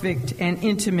perfect and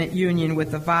intimate union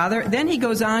with the Father, then He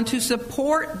goes on to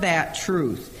support that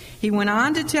truth. He went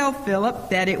on to tell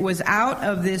Philip that it was out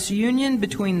of this union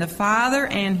between the Father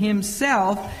and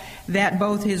Himself that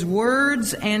both His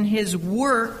words and His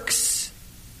works,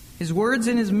 His words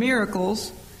and His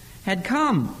miracles, had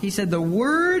come. He said, the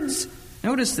words,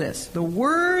 notice this, the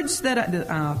words that,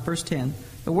 verse 10,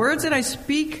 the words that I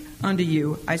speak unto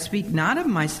you, I speak not of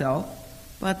myself,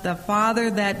 but the Father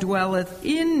that dwelleth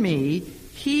in me,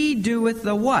 He doeth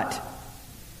the what?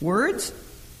 Words?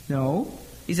 No.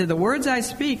 He said, the words I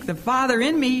speak, the Father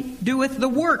in me doeth the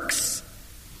works.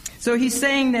 So He's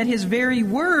saying that His very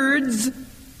words,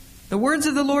 the words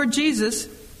of the Lord Jesus,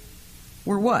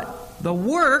 were what? The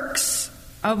works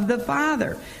of the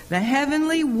Father. The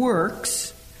heavenly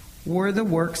works were the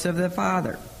works of the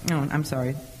Father. No, I'm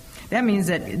sorry. That means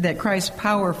that Christ's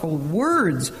powerful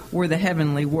words were the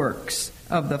heavenly works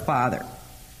of the Father.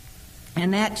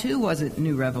 And that too wasn't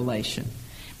new revelation.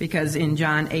 Because in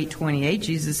John 8:28,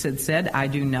 Jesus had said, I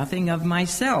do nothing of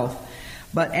myself,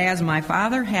 but as my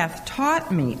Father hath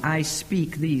taught me, I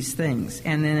speak these things.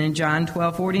 And then in John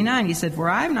 12:49, He said, for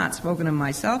I have not spoken of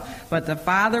myself, but the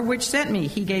Father which sent me,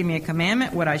 He gave me a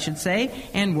commandment, what I should say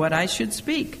and what I should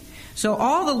speak. So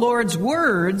all the Lord's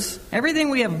words, everything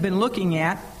we have been looking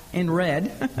at and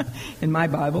read in my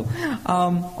Bible,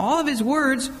 all of His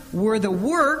words were the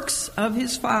works of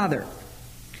His Father.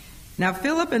 Now,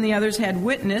 Philip and the others had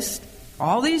witnessed,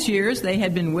 all these years, they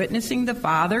had been witnessing the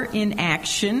Father in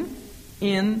action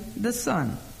in the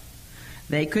Son.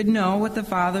 They could know what the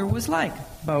Father was like,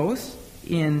 both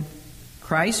in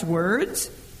Christ's words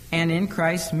and in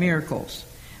Christ's miracles.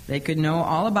 They could know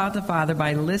all about the Father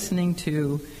by listening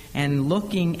to and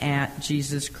looking at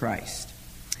Jesus Christ.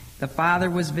 The Father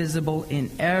was visible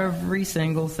in every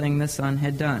single thing the Son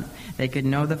had done. They could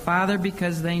know the Father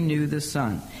because they knew the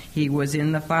Son. He was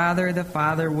in the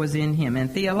Father was in Him.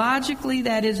 And theologically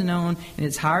that is known, and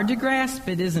it's hard to grasp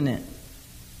it, isn't it?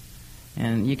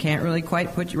 And you can't really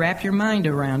quite wrap your mind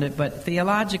around it, but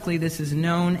theologically this is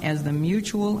known as the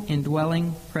mutual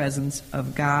indwelling presence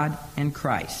of God and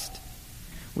Christ,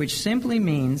 which simply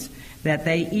means that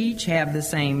they each have the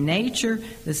same nature,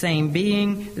 the same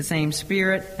being, the same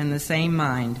spirit, and the same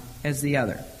mind as the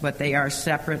other, but they are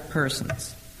separate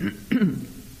persons.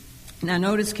 Now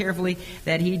notice carefully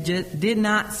that he did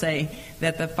not say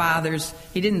that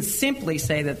he didn't simply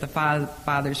say that the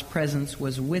Father's presence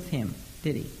was with him,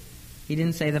 did he? He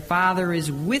didn't say the Father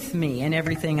is with me in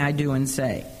everything I do and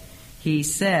say. He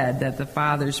said that the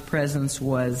Father's presence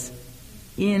was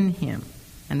in him.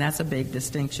 And that's a big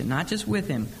distinction. Not just with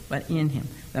him, but in him.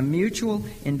 The mutual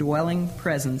indwelling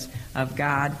presence of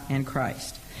God and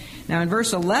Christ. Now in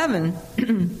verse 11,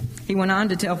 he went on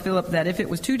to tell Philip that if it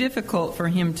was too difficult for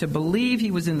him to believe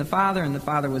he was in the Father and the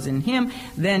Father was in him,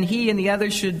 then he and the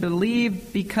others should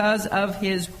believe because of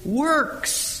his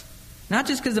works. Not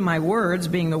just because of my words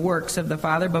being the works of the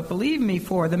Father, but believe me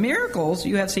for the miracles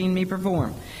you have seen me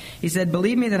perform. He said,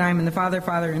 believe me that I am in the Father,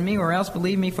 Father in me, or else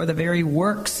believe me for the very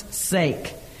works'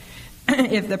 sake.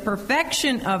 If the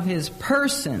perfection of his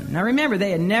person, now remember,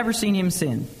 they had never seen him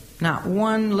sin. Not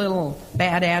one little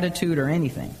bad attitude or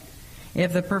anything.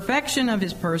 If the perfection of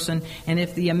his person and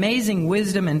if the amazing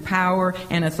wisdom and power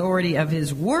and authority of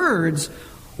his words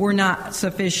were not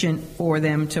sufficient for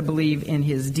them to believe in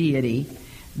his deity,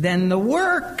 then the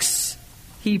works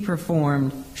he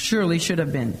performed surely should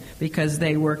have been, because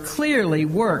they were clearly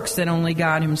works that only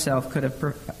God himself could have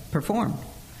performed.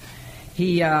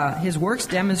 His works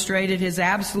demonstrated his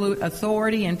absolute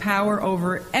authority and power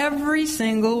over every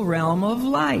single realm of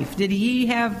life. Did he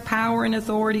have power and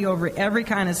authority over every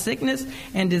kind of sickness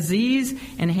and disease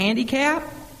and handicap?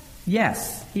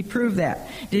 Yes, he proved that.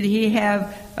 Did he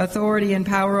have authority and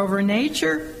power over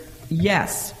nature?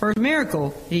 Yes. First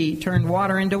miracle, he turned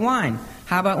water into wine.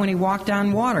 How about when he walked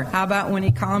on water? How about when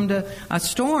he calmed a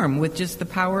storm with just the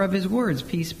power of his words?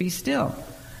 Peace, be still.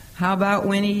 How about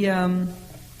when he...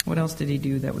 what else did he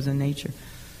do that was in nature?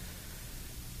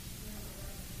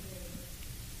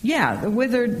 Yeah, the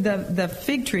withered, the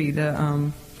fig tree,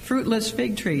 the fruitless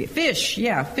fig tree.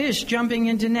 Fish jumping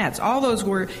into nets. All those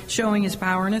were showing his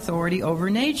power and authority over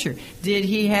nature. Did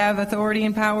he have authority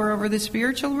and power over the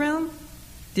spiritual realm?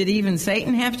 Did even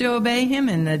Satan have to obey him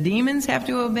and the demons have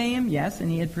to obey him? Yes, and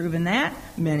he had proven that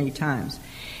many times.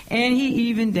 And he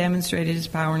even demonstrated his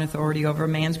power and authority over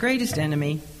man's greatest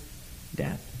enemy,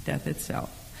 death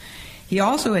itself. He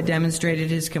also had demonstrated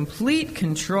his complete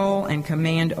control and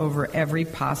command over every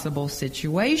possible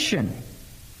situation.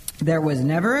 There was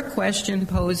never a question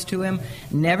posed to him,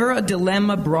 never a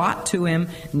dilemma brought to him,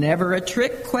 never a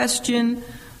trick question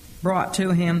brought to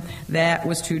him that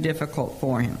was too difficult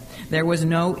for him. There was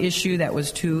no issue that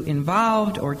was too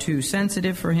involved or too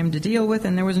sensitive for him to deal with,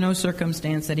 and there was no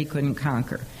circumstance that he couldn't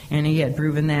conquer. And he had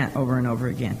proven that over and over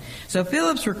again. So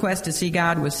Philip's request to see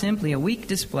God was simply a weak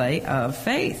display of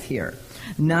faith here.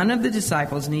 None of the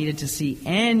disciples needed to see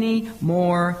any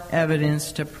more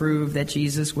evidence to prove that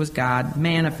Jesus was God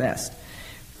manifest.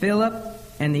 Philip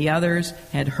and the others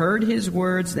had heard his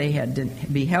words, they had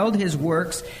beheld his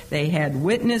works, they had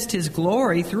witnessed his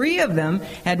glory. 3 of them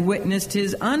had witnessed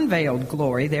his unveiled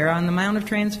glory there on the Mount of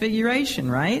Transfiguration,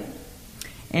 right?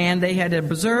 And they had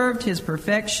observed his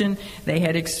perfection, they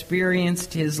had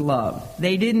experienced his love.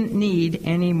 They didn't need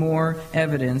any more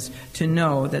evidence to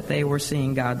know that they were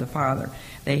seeing God the Father.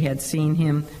 They had seen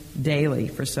him daily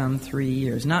for some 3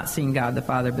 years. Not seeing God the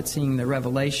Father, but seeing the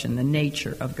revelation, the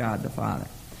nature of God the Father.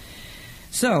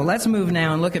 So let's move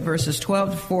now and look at verses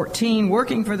 12 to 14,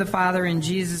 working for the Father in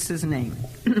Jesus' name.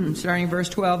 Starting verse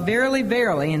 12, verily,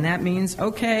 verily, and that means,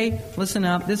 okay, listen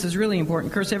up, this is really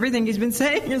important. Of course, everything he's been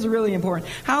saying is really important.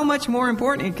 How much more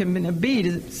important it can be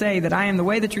to say that I am the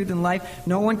way, the truth, and the life.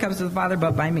 No one comes to the Father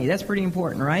but by me. That's pretty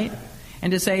important, right?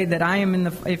 And to say that I am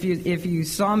if you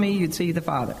saw me, you'd see the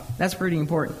Father. That's pretty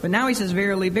important. But now he says,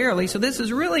 verily, verily. So this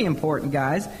is really important,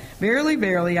 guys. Verily,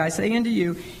 verily, I say unto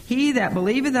you, he that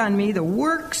believeth on me, the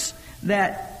works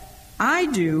that I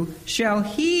do, shall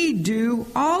he do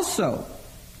also.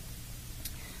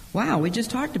 Wow, we just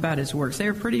talked about his works. They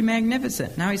were pretty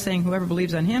magnificent. Now he's saying whoever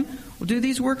believes on him will do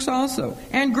these works also.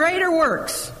 And greater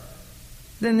works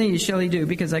than these shall he do,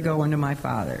 because I go unto my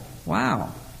Father.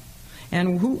 Wow.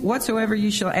 And whatsoever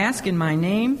you shall ask in my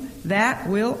name, that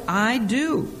will I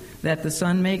do, that the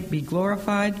Son may be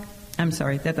glorified.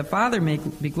 That the Father may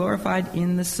be glorified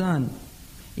in the Son.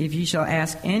 If ye shall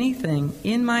ask anything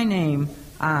in my name,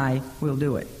 I will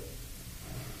do it.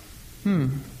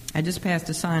 I just passed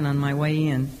a sign on my way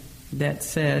in that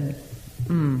said,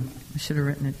 I should have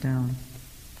written it down.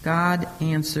 God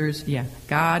answers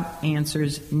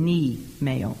knee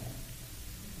mail.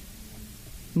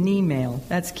 Knee mail.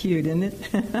 That's cute, isn't it?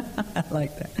 I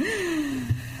like that.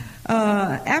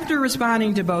 After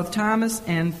responding to both Thomas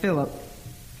and Philip,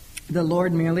 the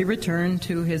Lord merely returned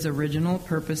to his original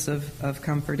purpose of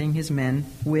comforting his men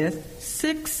with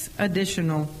 6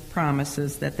 additional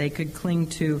promises that they could cling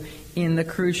to in the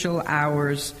crucial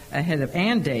hours ahead of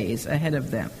and days ahead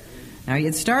of them. Now, he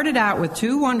had started out with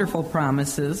 2 wonderful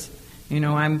promises.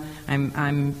 I'm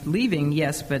leaving,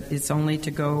 yes, but it's only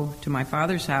to go to my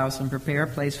Father's house and prepare a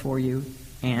place for you.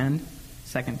 And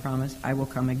second promise, I will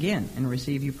come again and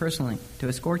receive you personally to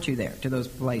escort you there to those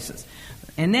places.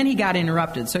 And then he got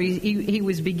interrupted. So he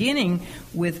was beginning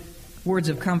with words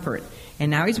of comfort. And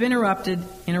now he's been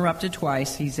interrupted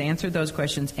twice. He's answered those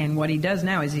questions. And what he does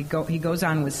now is he goes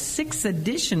on with 6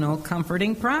 additional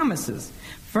comforting promises.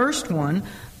 First one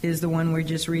is the one we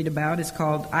just read about.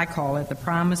 I call it the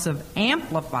promise of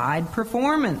amplified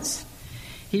performance.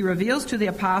 He reveals to the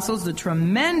apostles the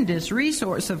tremendous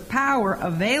resource of power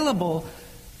available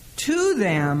to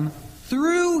them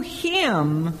through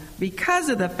him because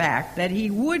of the fact that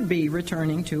he would be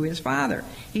returning to his Father.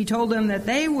 He told them that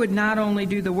they would not only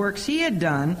do the works he had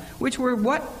done, which were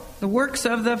the works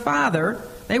of the Father.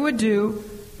 They would do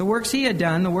the works he had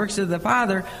done, the works of the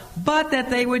Father, but that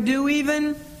they would do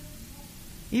even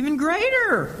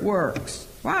greater works.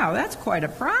 Wow, that's quite a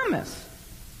promise.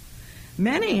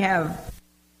 Many have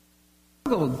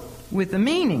struggled with the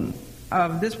meaning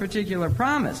of this particular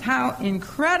promise. How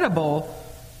incredible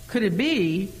could it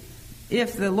be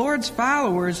if the Lord's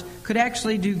followers could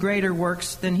actually do greater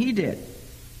works than he did?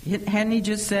 Hadn't he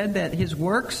just said that his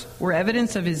works were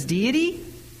evidence of his deity?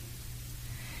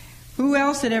 Who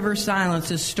else had ever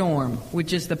silenced a storm with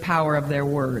just the power of their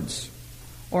words?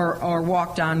 Or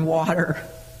walked on water?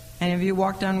 Any of you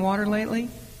walked on water lately?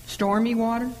 Stormy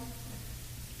water?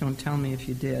 Don't tell me if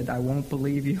you did. I won't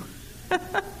believe you.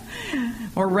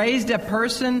 Or raised a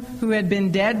person who had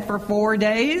been dead for 4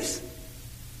 days?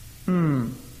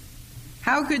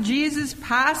 How could Jesus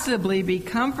possibly be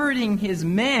comforting his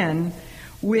men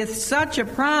with such a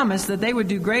promise that they would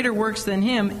do greater works than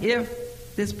him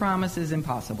if this promise is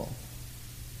impossible?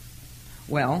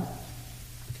 Well,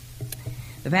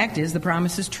 the fact is the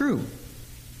promise is true.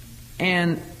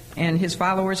 And his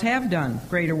followers have done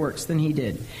greater works than he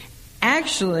did.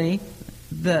 Actually,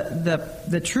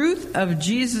 the truth of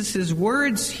Jesus'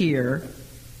 words here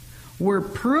were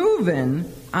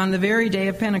proven on the very day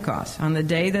of Pentecost, on the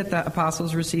day that the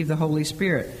apostles received the Holy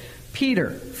Spirit.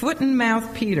 Peter, foot and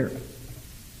mouth Peter,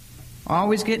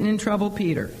 always getting in trouble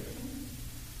Peter,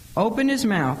 opened his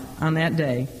mouth on that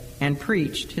day and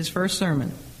preached his first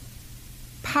sermon.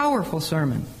 Powerful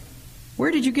sermon.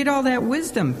 Where did you get all that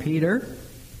wisdom, Peter?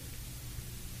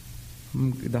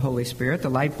 The Holy Spirit, the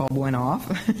light bulb went off.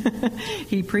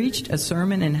 He preached a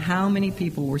sermon, and how many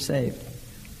people were saved?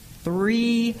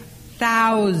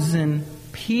 3,000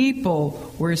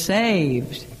 people were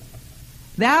saved.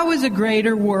 That was a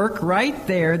greater work right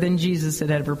there than Jesus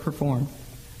had ever performed,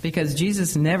 because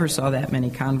Jesus never saw that many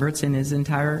converts in his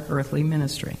entire earthly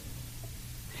ministry.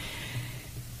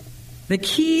 The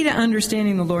key to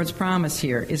understanding the Lord's promise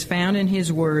here is found in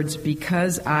his words,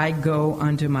 because I go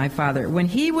unto my Father. When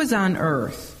he was on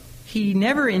earth, he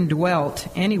never indwelt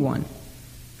anyone.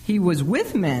 He was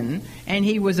with men and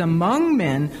he was among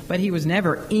men, but he was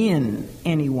never in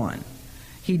anyone.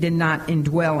 He did not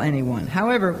indwell anyone.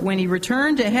 However, when he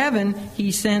returned to heaven,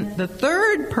 he sent the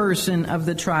third person of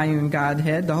the triune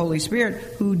Godhead, the Holy Spirit,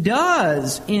 who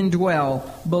does indwell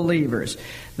believers.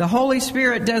 The Holy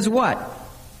Spirit does what?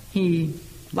 He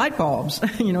light bulbs.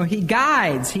 He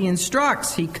guides, he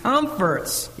instructs, he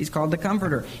comforts. He's called the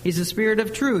Comforter. He's the Spirit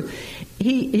of truth.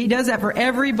 He does that for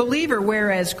every believer,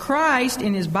 whereas Christ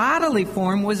in his bodily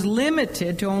form was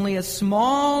limited to only a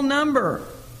small number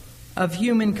of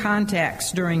human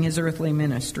contacts during his earthly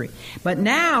ministry. But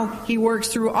now he works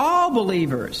through all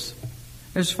believers.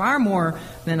 There's far more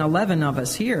than 11 of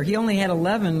us here. He only had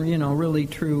 11, really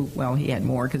true. Well, he had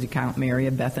more because you count Mary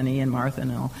and Bethany and Martha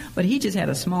and all. But he just had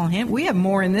a small hand. We have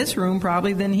more in this room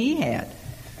probably than he had.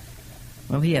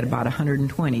 Well, he had about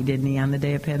 120, didn't he, on the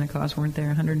day of Pentecost? Weren't there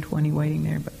 120 waiting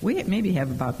there? But we maybe have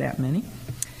about that many.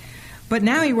 But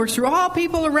now he works through all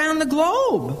people around the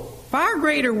globe. Far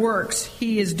greater works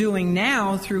he is doing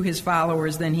now through his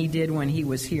followers than he did when he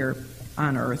was here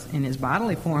on earth in his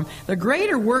bodily form, the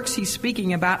greater works he's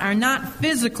speaking about are not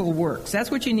physical works.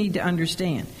 That's what you need to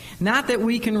understand. Not that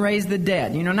we can raise the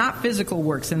dead, not physical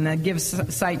works and that give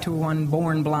sight to one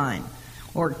born blind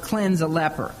or cleanse a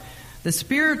leper. The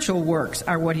spiritual works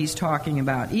are what he's talking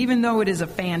about. Even though it is a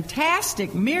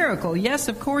fantastic miracle, yes,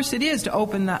 of course it is, to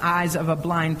open the eyes of a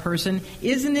blind person,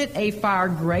 isn't it a far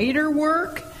greater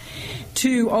work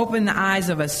to open the eyes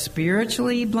of a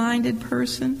spiritually blinded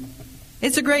person?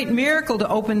 It's a great miracle to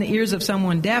open the ears of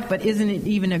someone deaf, but isn't it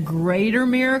even a greater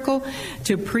miracle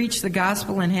to preach the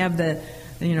gospel and have the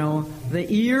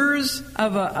ears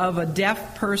of a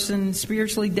deaf person,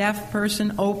 spiritually deaf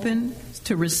person, open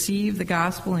to receive the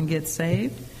gospel and get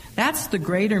saved? That's the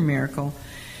greater miracle.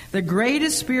 The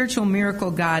greatest spiritual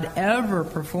miracle God ever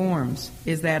performs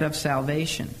is that of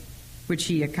salvation, which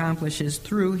he accomplishes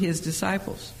through his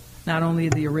disciples. Not only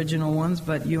the original ones,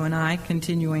 but you and I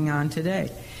continuing on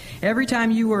today. Every time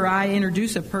you or I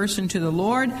introduce a person to the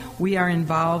Lord, we are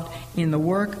involved in the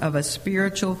work of a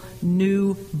spiritual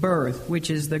new birth,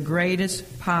 which is the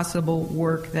greatest possible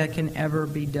work that can ever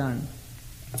be done.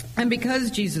 And because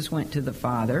Jesus went to the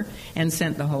Father and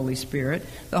sent the Holy Spirit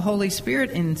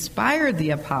inspired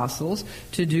the apostles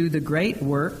to do the great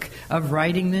work of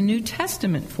writing the New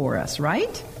Testament for us,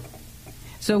 right?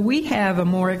 So we have a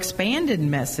more expanded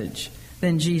message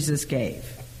than Jesus gave.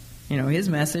 His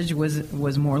message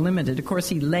was more limited. Of course,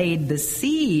 he laid the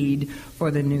seed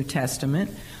for the New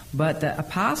Testament, but the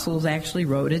apostles actually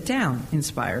wrote it down,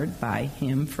 inspired by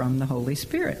him from the Holy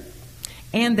Spirit.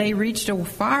 And they reached a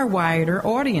far wider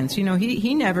audience.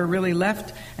 He never really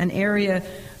left an area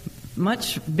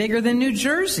much bigger than New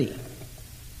Jersey.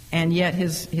 And yet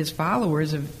his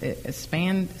followers have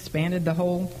expanded the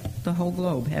whole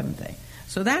globe, haven't they?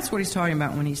 So that's what he's talking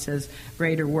about when he says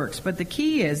greater works. But the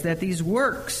key is that these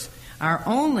works are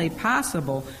only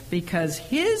possible because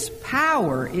his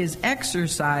power is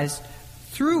exercised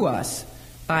through us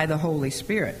by the Holy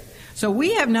Spirit. So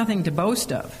we have nothing to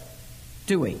boast of,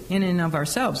 do we, in and of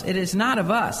ourselves? It is not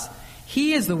of us.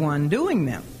 He is the one doing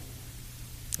them.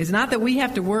 It's not that we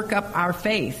have to work up our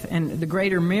faith, and the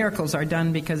greater miracles are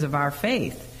done because of our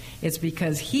faith. It's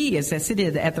because he is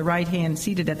seated at the right hand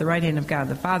of God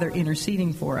the Father,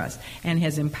 interceding for us, and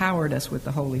has empowered us with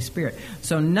the Holy Spirit.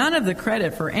 So none of the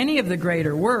credit for any of the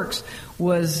greater works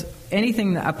was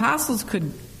anything the apostles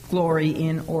could glory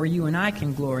in or you and I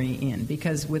can glory in,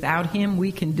 because without him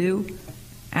we can do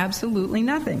absolutely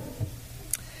nothing.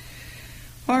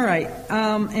 All right,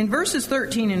 in verses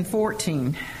 13 and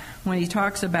 14, when he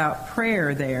talks about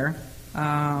prayer there,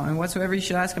 and whatsoever you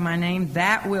shall ask in my name,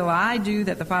 that will I do,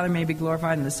 that the Father may be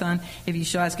glorified in the Son. If you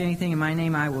shall ask anything in my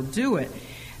name, I will do it.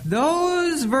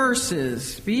 Those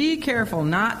verses, be careful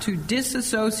not to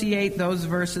disassociate those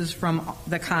verses from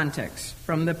the context,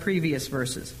 from the previous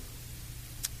verses.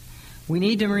 We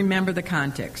need to remember the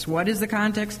context. What is the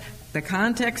context? The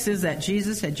context is that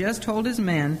Jesus had just told his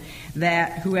men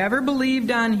that whoever believed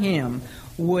on him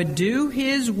would do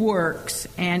his works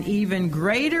and even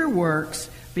greater works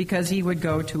because he would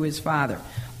go to his Father.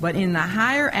 But in the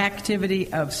higher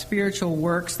activity of spiritual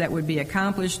works that would be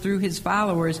accomplished through his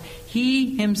followers,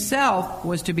 he himself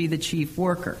was to be the chief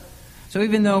worker. So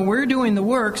even though we're doing the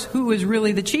works, who is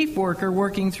really the chief worker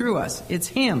working through us? It's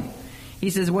him. He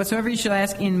says, whatsoever you shall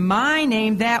ask in my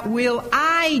name, that will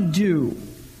I do.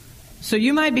 So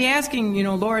you might be asking,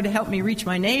 Lord, help me reach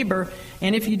my neighbor.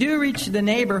 And if you do reach the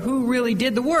neighbor, who really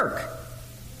did the work?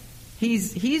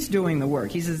 He's doing the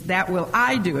work. He says, that will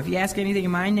I do. If you ask anything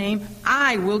in my name,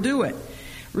 I will do it.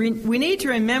 We need to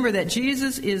remember that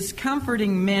Jesus is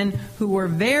comforting men who were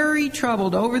very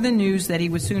troubled over the news that he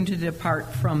was soon to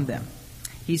depart from them.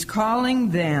 He's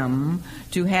calling them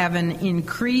to have an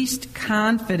increased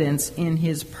confidence in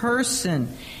his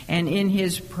person and in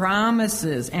his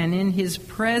promises and in his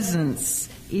presence,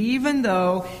 even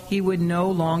though he would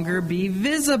no longer be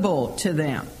visible to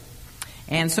them.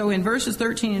 And so in verses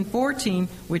 13 and 14,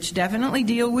 which definitely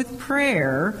deal with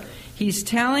prayer, he's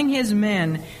telling his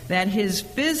men that his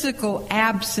physical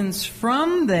absence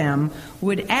from them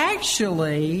would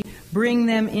actually bring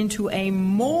them into a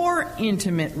more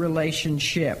intimate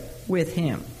relationship with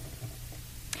him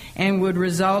and would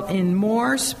result in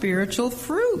more spiritual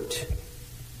fruit.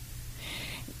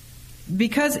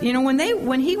 Because,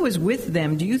 when he was with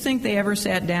them, do you think they ever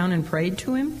sat down and prayed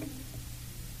to him?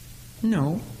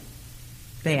 No.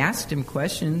 They asked him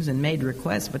questions and made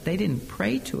requests, but they didn't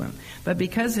pray to him. But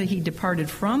because he departed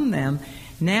from them,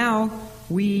 now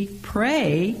we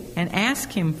pray and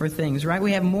ask Him for things, right?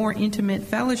 We have more intimate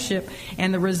fellowship,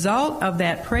 and the result of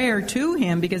that prayer to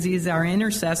Him, because He is our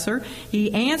intercessor,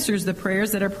 He answers the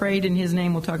prayers that are prayed in His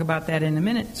name. We'll talk about that in a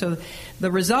minute. So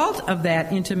the result of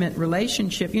that intimate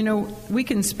relationship,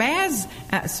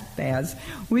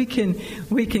 we can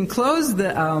we can close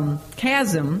the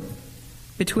chasm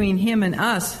between Him and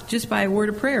us just by a word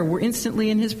of prayer. We're instantly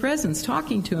in His presence,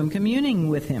 talking to Him, communing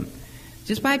with Him,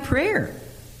 just by prayer.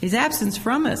 His absence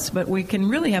from us, but we can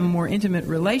really have a more intimate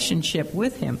relationship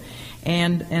with Him,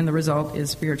 and the result is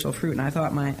spiritual fruit. And I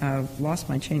thought lost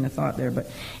my chain of thought there,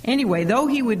 but anyway, though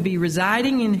He would be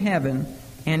residing in heaven,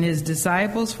 and His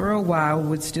disciples for a while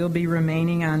would still be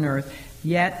remaining on earth,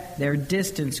 yet their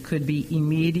distance could be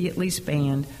immediately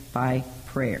spanned by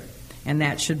prayer, and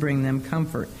that should bring them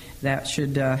comfort. That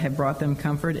should have brought them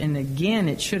comfort. And again,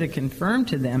 it should have confirmed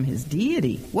to them His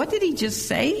deity. What did He just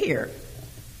say here?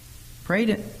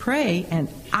 Pray, and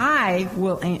I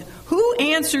will. Who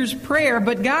answers prayer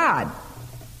but God?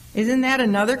 Isn't that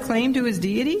another claim to His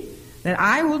deity? That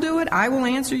I will do it? I will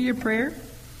answer your prayer?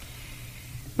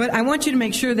 But I want you to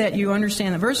make sure that you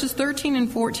understand that verses 13 and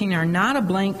 14 are not a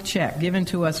blank check given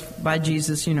to us by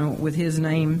Jesus, with His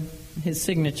name, His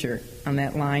signature on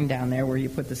that line down there where you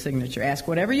put the signature. Ask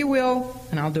whatever you will,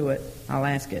 and I'll do it. I'll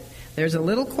ask it. There's a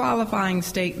little qualifying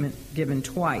statement given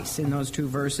twice in those two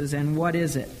verses, and what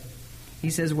is it? He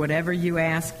says, whatever you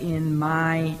ask in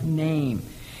my name.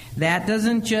 That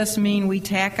doesn't just mean we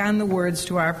tack on the words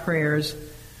to our prayers.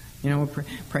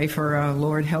 Pray for,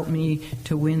 Lord, help me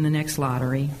to win the next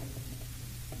lottery.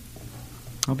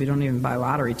 Hope you don't even buy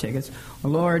lottery tickets.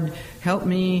 Or, Lord, help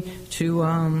me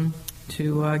to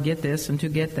get this and to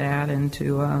get that and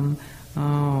to,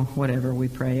 whatever we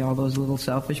pray, all those little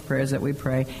selfish prayers that we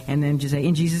pray, and then just say,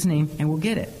 in Jesus' name, and we'll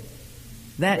get it.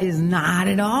 That is not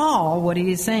at all what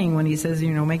He is saying when He says,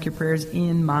 make your prayers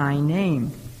in my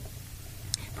name.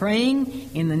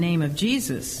 Praying in the name of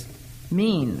Jesus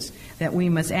means that we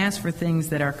must ask for things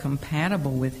that are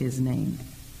compatible with His name,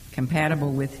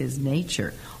 compatible with His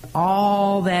nature,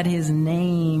 all that His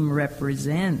name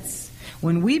represents.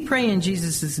 When we pray in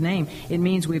Jesus' name, it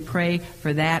means we pray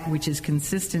for that which is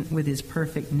consistent with His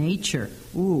perfect nature.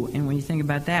 And when you think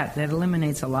about that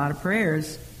eliminates a lot of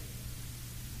prayers.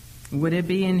 Would it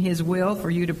be in His will for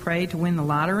you to pray to win the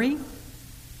lottery?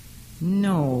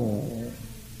 No.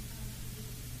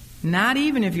 Not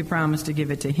even if you promise to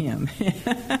give it to Him.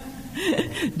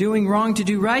 Doing wrong to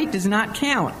do right does not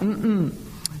count. Now,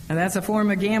 that's a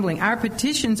form of gambling. Our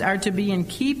petitions are to be in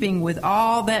keeping with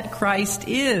all that Christ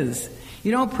is.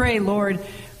 You don't pray, Lord,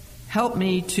 help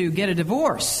me to get a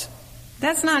divorce.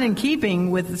 That's not in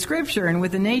keeping with the Scripture and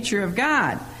with the nature of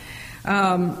God.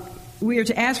 We are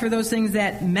to ask for those things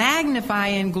that magnify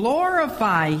and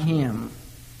glorify Him.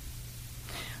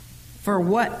 For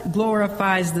what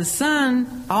glorifies the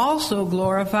Son also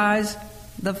glorifies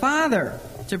the Father.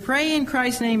 To pray in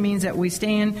Christ's name means that we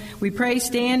pray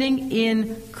standing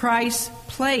in Christ's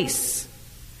place,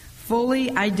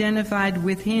 fully identified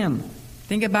with Him.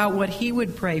 Think about what He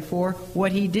would pray for,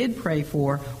 what He did pray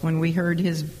for when we heard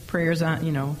His prayers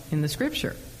in the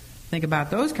Scripture. Think about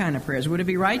those kind of prayers. Would it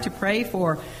be right to pray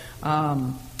for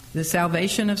the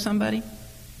salvation of somebody?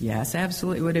 Yes,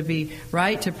 absolutely. Would it be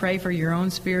right to pray for your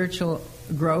own spiritual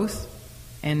growth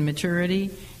and maturity,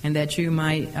 and that you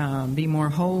might be more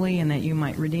holy, and that you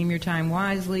might redeem your time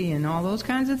wisely, and all those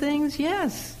kinds of things?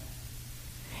 Yes.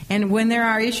 And when there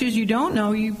are issues you don't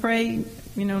know, you pray,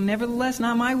 nevertheless,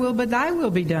 not my will, but thy will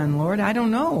be done, Lord. I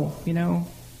don't know,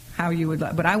 how you would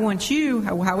like. But I want you,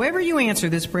 however you answer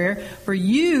this prayer, for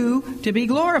you to be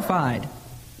glorified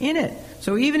in it.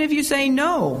 So even if you say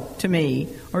no to me,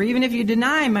 or even if you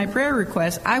deny my prayer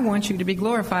request, I want you to be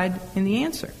glorified in the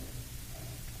answer.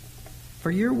 For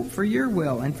your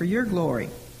will and for your glory.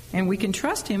 And we can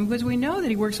trust Him because we know that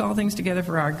He works all things together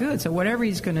for our good. So however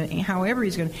He's going to,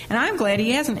 and I'm glad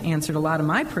He hasn't answered a lot of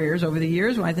my prayers over the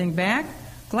years when I think back.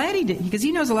 Glad He did, because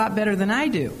He knows a lot better than I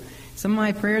do. Some of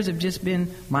my prayers have just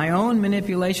been my own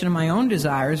manipulation of my own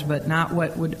desires, but not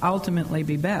what would ultimately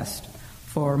be best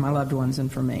for my loved ones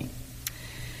and for me.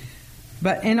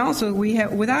 And also,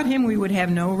 without Him, we would have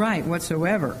no right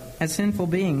whatsoever as sinful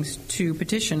beings to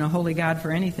petition a holy God for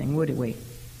anything, would we?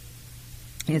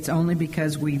 It's only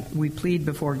because we plead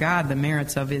before God the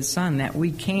merits of His Son that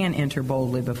we can enter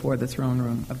boldly before the throne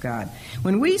room of God.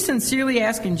 When we sincerely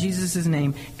ask in Jesus'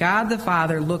 name, God the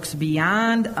Father looks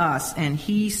beyond us and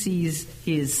He sees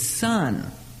His Son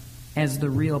as the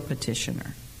real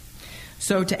petitioner.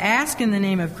 So to ask in the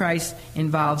name of Christ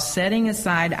involves setting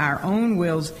aside our own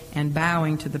wills and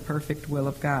bowing to the perfect will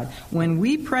of God. When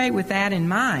we pray with that in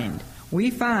mind, we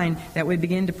find that we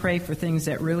begin to pray for things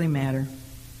that really matter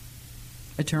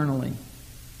eternally.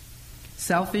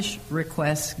 Selfish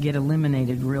requests get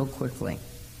eliminated real quickly.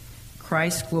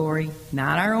 Christ's glory,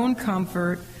 not our own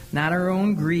comfort, not our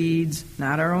own greeds,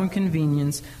 not our own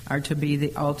convenience, are to be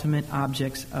the ultimate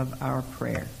objects of our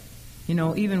prayer. You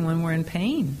know, even when we're in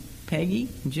pain, Peggy,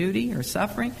 Judy, or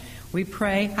suffering, we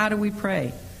pray. How do we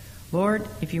pray? Lord,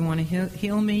 if you want to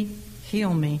heal me,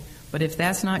 heal me. But if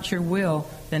that's not your will,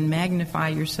 then magnify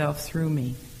yourself through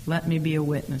me. Let me be a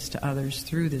witness to others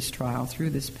through this trial, through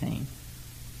this pain.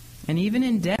 And even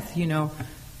in death, you know,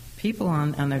 people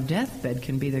on their deathbed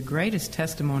can be the greatest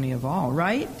testimony of all.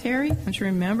 Right, Terry? Don't you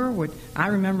remember? I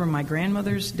remember my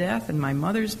grandmother's death and my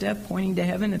mother's death, pointing to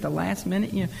heaven at the last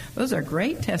minute. You know, those are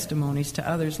great testimonies to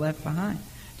others left behind.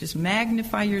 Just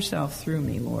magnify yourself through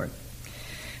me, Lord.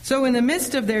 So in the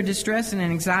midst of their distress and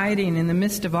anxiety, and in the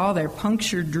midst of all their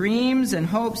punctured dreams and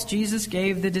hopes, Jesus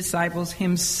gave the disciples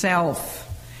himself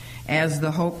as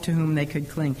the hope to whom they could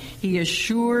cling. He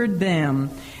assured them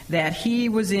that he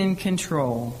was in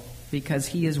control because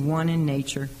he is one in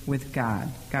nature with God,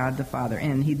 God the Father.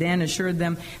 And he then assured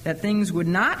them that things would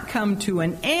not come to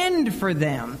an end for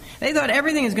them. They thought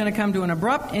everything is going to come to an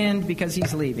abrupt end because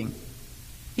he's leaving.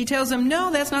 He tells them,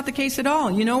 no, that's not the case at all.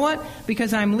 You know what?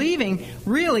 Because I'm leaving,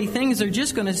 really, things are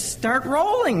just going to start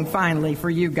rolling finally for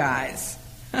you guys.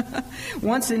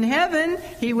 Once in heaven,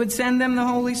 he would send them the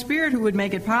Holy Spirit, who would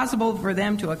make it possible for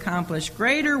them to accomplish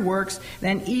greater works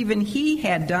than even he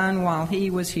had done while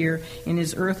he was here in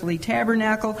his earthly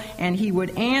tabernacle, and he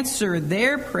would answer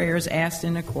their prayers asked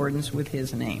in accordance with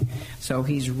his name. So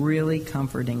he's really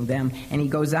comforting them. And he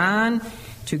goes on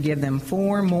to give them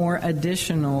 4 more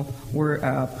additional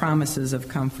promises of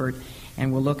comfort,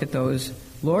 and we'll look at those.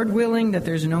 Lord willing, that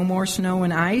there's no more snow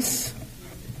and ice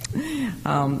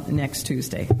next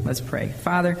Tuesday. Let's pray.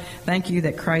 Father, thank you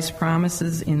that Christ's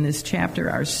promises in this chapter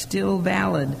are still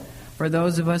valid for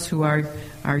those of us who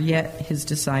are yet his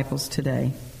disciples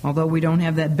today. Although we don't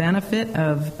have that benefit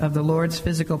of the Lord's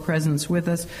physical presence with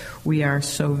us, we are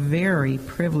so very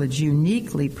privileged,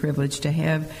 uniquely privileged, to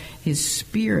have his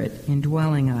Spirit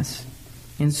indwelling us.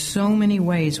 In so many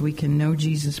ways we can know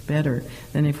Jesus better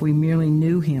than if we merely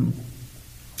knew him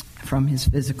from his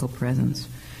physical presence.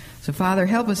 So, Father,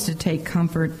 help us to take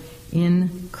comfort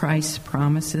in Christ's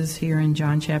promises here in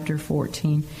John chapter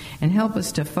 14, and help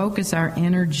us to focus our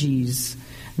energies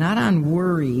not on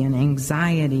worry and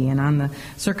anxiety and on the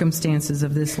circumstances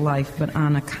of this life, but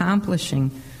on accomplishing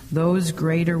those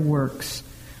greater works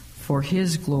for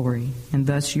his glory and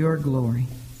thus your glory,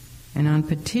 and on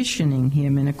petitioning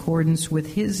him in accordance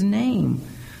with his name,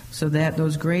 so that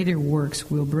those greater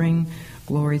works will bring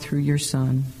glory through your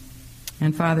Son.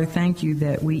 And Father, thank you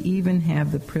that we even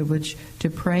have the privilege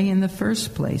to pray in the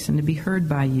first place and to be heard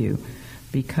by you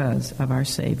because of our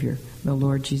Savior, the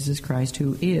Lord Jesus Christ,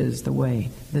 who is the way,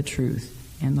 the truth,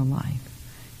 and the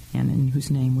life, and in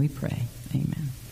whose name we pray. Amen.